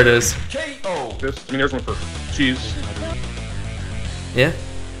 Oh no. There it is. KO. There's one for cheese. Yeah.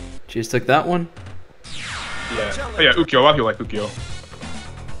 Just took that one. Yeah. Oh yeah, Ukyo. A lot of people like Ukyo.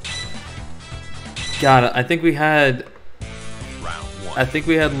 Got it. I think we had. Round 1. I think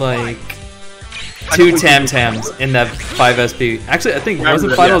we had like 2 Tam Tams in that 5 SP. Actually, I think I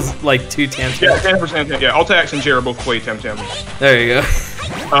wasn't remember that, finals like 2 Tam Yeah, Tams? 10%. Yeah, Altax and Jer both play Temtem. There you go.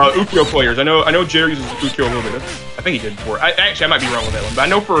 Ukyo players. I know Jer uses Ukyo a little bit. I think he did before. Actually, I might be wrong with that one, but I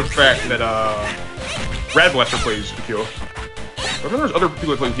know for a fact that Rad Blaster plays Ukyo. I remember there's other people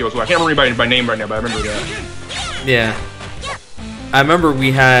that play Ukyo as well. I can't remember anybody by name right now, but I remember that. Yeah. I remember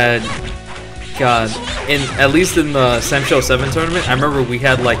we had. God, at least in the Samsho 7 tournament, I remember we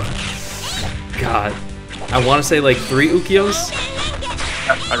had like. God. I want to say like 3 Ukios.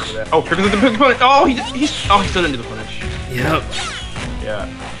 I remember that. Oh, here comes the punish. Oh, he still didn't do the punish. Yep. Yeah.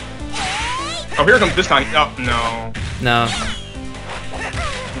 Oh, here it comes this time. Oh, no. No.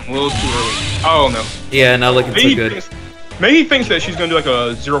 A little too early. Oh, no. Yeah, not looking so good. Maybe he thinks that she's going to do like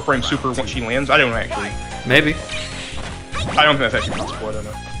a 0 frame super once she lands. I don't know, actually. Maybe. I don't think that's actually possible. I don't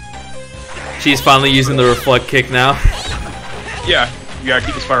know. She's finally using the reflect kick now. Yeah, you gotta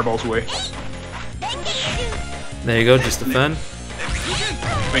keep his fireballs away. There you go, just defend.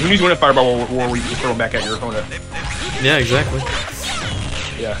 I mean, he needs to win a fireball war where you just throw him back at your opponent. Yeah, exactly.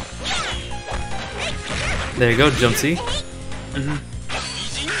 Yeah. There you go, jump C.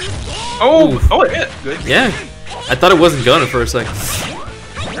 Oh! Ooh. Oh, it hit! Good. Yeah. I thought it wasn't gonna for a second.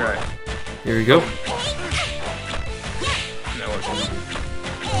 Alright. Here we go. Now it's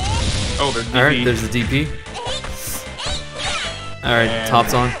oh, there's DP. Alright, there's the DP. Alright, And-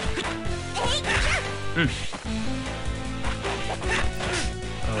 top's on.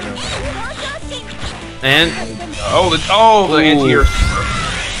 And the anti-air.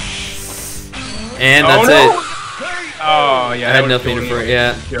 and Oh, that's no! it. Oh, yeah. I had nothing to for it,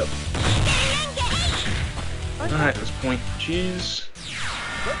 yeah. Yep. Alright, this point. Cheese.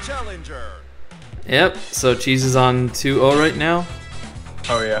 The challenger. Yep, so Cheese is on 2-0 right now.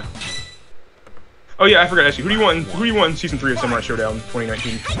 Oh, yeah. Oh, yeah, I forgot to ask you. Who do you want in Season 3 of Samurai Showdown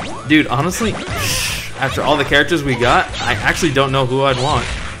 2019? Dude, honestly, after all the characters we got, I actually don't know who I'd want.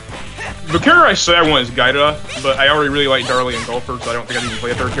 The character I say I want is Gaida, but I already really like Darley and Golfer, so I don't think I'd even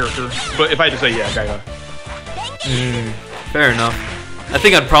play a third character. But if I had to say, yeah, Gaida. Fair enough. I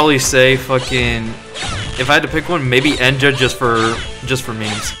think I'd probably say fucking... If I had to pick one, maybe Enja just for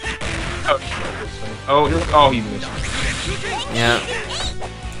memes. Oh, he missed. Yeah.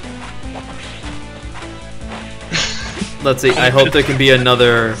 Let's see, I hope there can be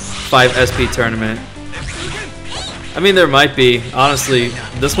another 5 SP tournament. I mean, there might be. Honestly,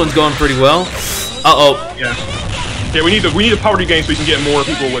 this one's going pretty well. Uh-oh. Yeah. Yeah, we need a poverty game so we can get more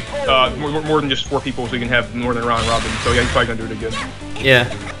people with more than just 4 people, so we can have more than round robin. So yeah, he's probably gonna do it again. Yeah.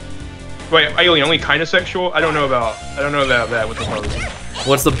 Wait, Alien only kind of sexual? I don't know about that with the poverty.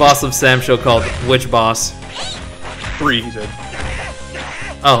 What's the boss of Sam show called? Which boss? 3, he said.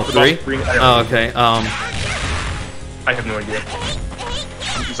 Oh, The 3? boss 3? I don't Oh, know. okay. I have no idea.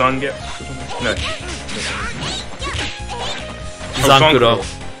 Zanget? No. Zankuro.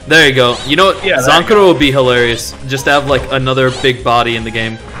 There you go. You know what? Yeah, Zankuro would be hilarious. Just to have like another big body in the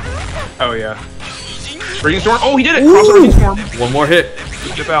game. Oh yeah. Raging Storm. Oh, he did it. Cross the Raging Storm. One more hit.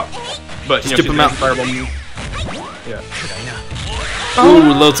 Dip out. But Just dip him out. Fireball move. Yeah.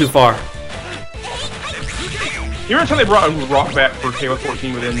 Ooh, a little too far. You remember the time they brought Rock back for KOF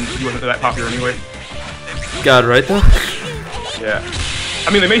 14, but then he wasn't that popular anyway? God, right though? Yeah.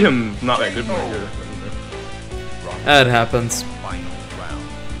 I mean, they made him not that good when they did it. That happens. Final round.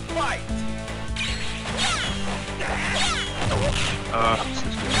 Fight!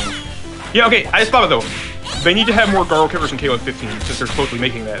 Yeah, okay, I just thought of it though. They need to have more Garou characters in KOF 15, since they're supposedly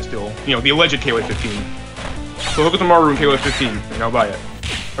making that still. You know, the alleged KOF 15. So look at the Maru in KOF 15, and I'll buy it.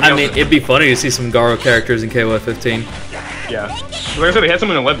 I mean, it'd be funny to see some Garou characters in KOF 15. Yeah. Like I said, they had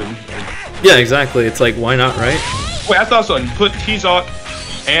some in 11. Yeah, exactly. It's like, why not, right? Wait, I thought so. Put T-Zoc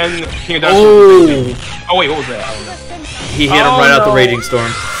and King of Dust. Oh! Oh wait, what was that? I don't know. He hit him right out the Raging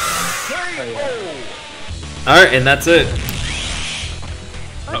Storm. Alright, and that's it.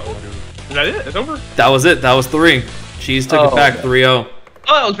 Uh-oh. Is that it? It's over? That was it. That was 3. Cheese took it back 3-0.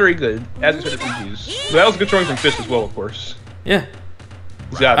 Oh, that was very good. As we said, it's Cheese. But that was good throwing from Fist as well, of course. Yeah.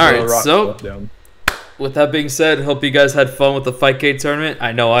 Yeah, Alright, so with that being said, hope you guys had fun with the Fightgate tournament.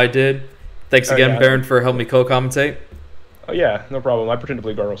 I know I did. Thanks again, Baron, for helping me co-commentate. Oh yeah, no problem. I pretend to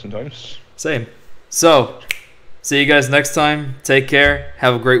play Garou sometimes. Same. So, see you guys next time. Take care.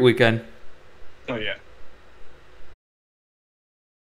 Have a great weekend. Oh yeah.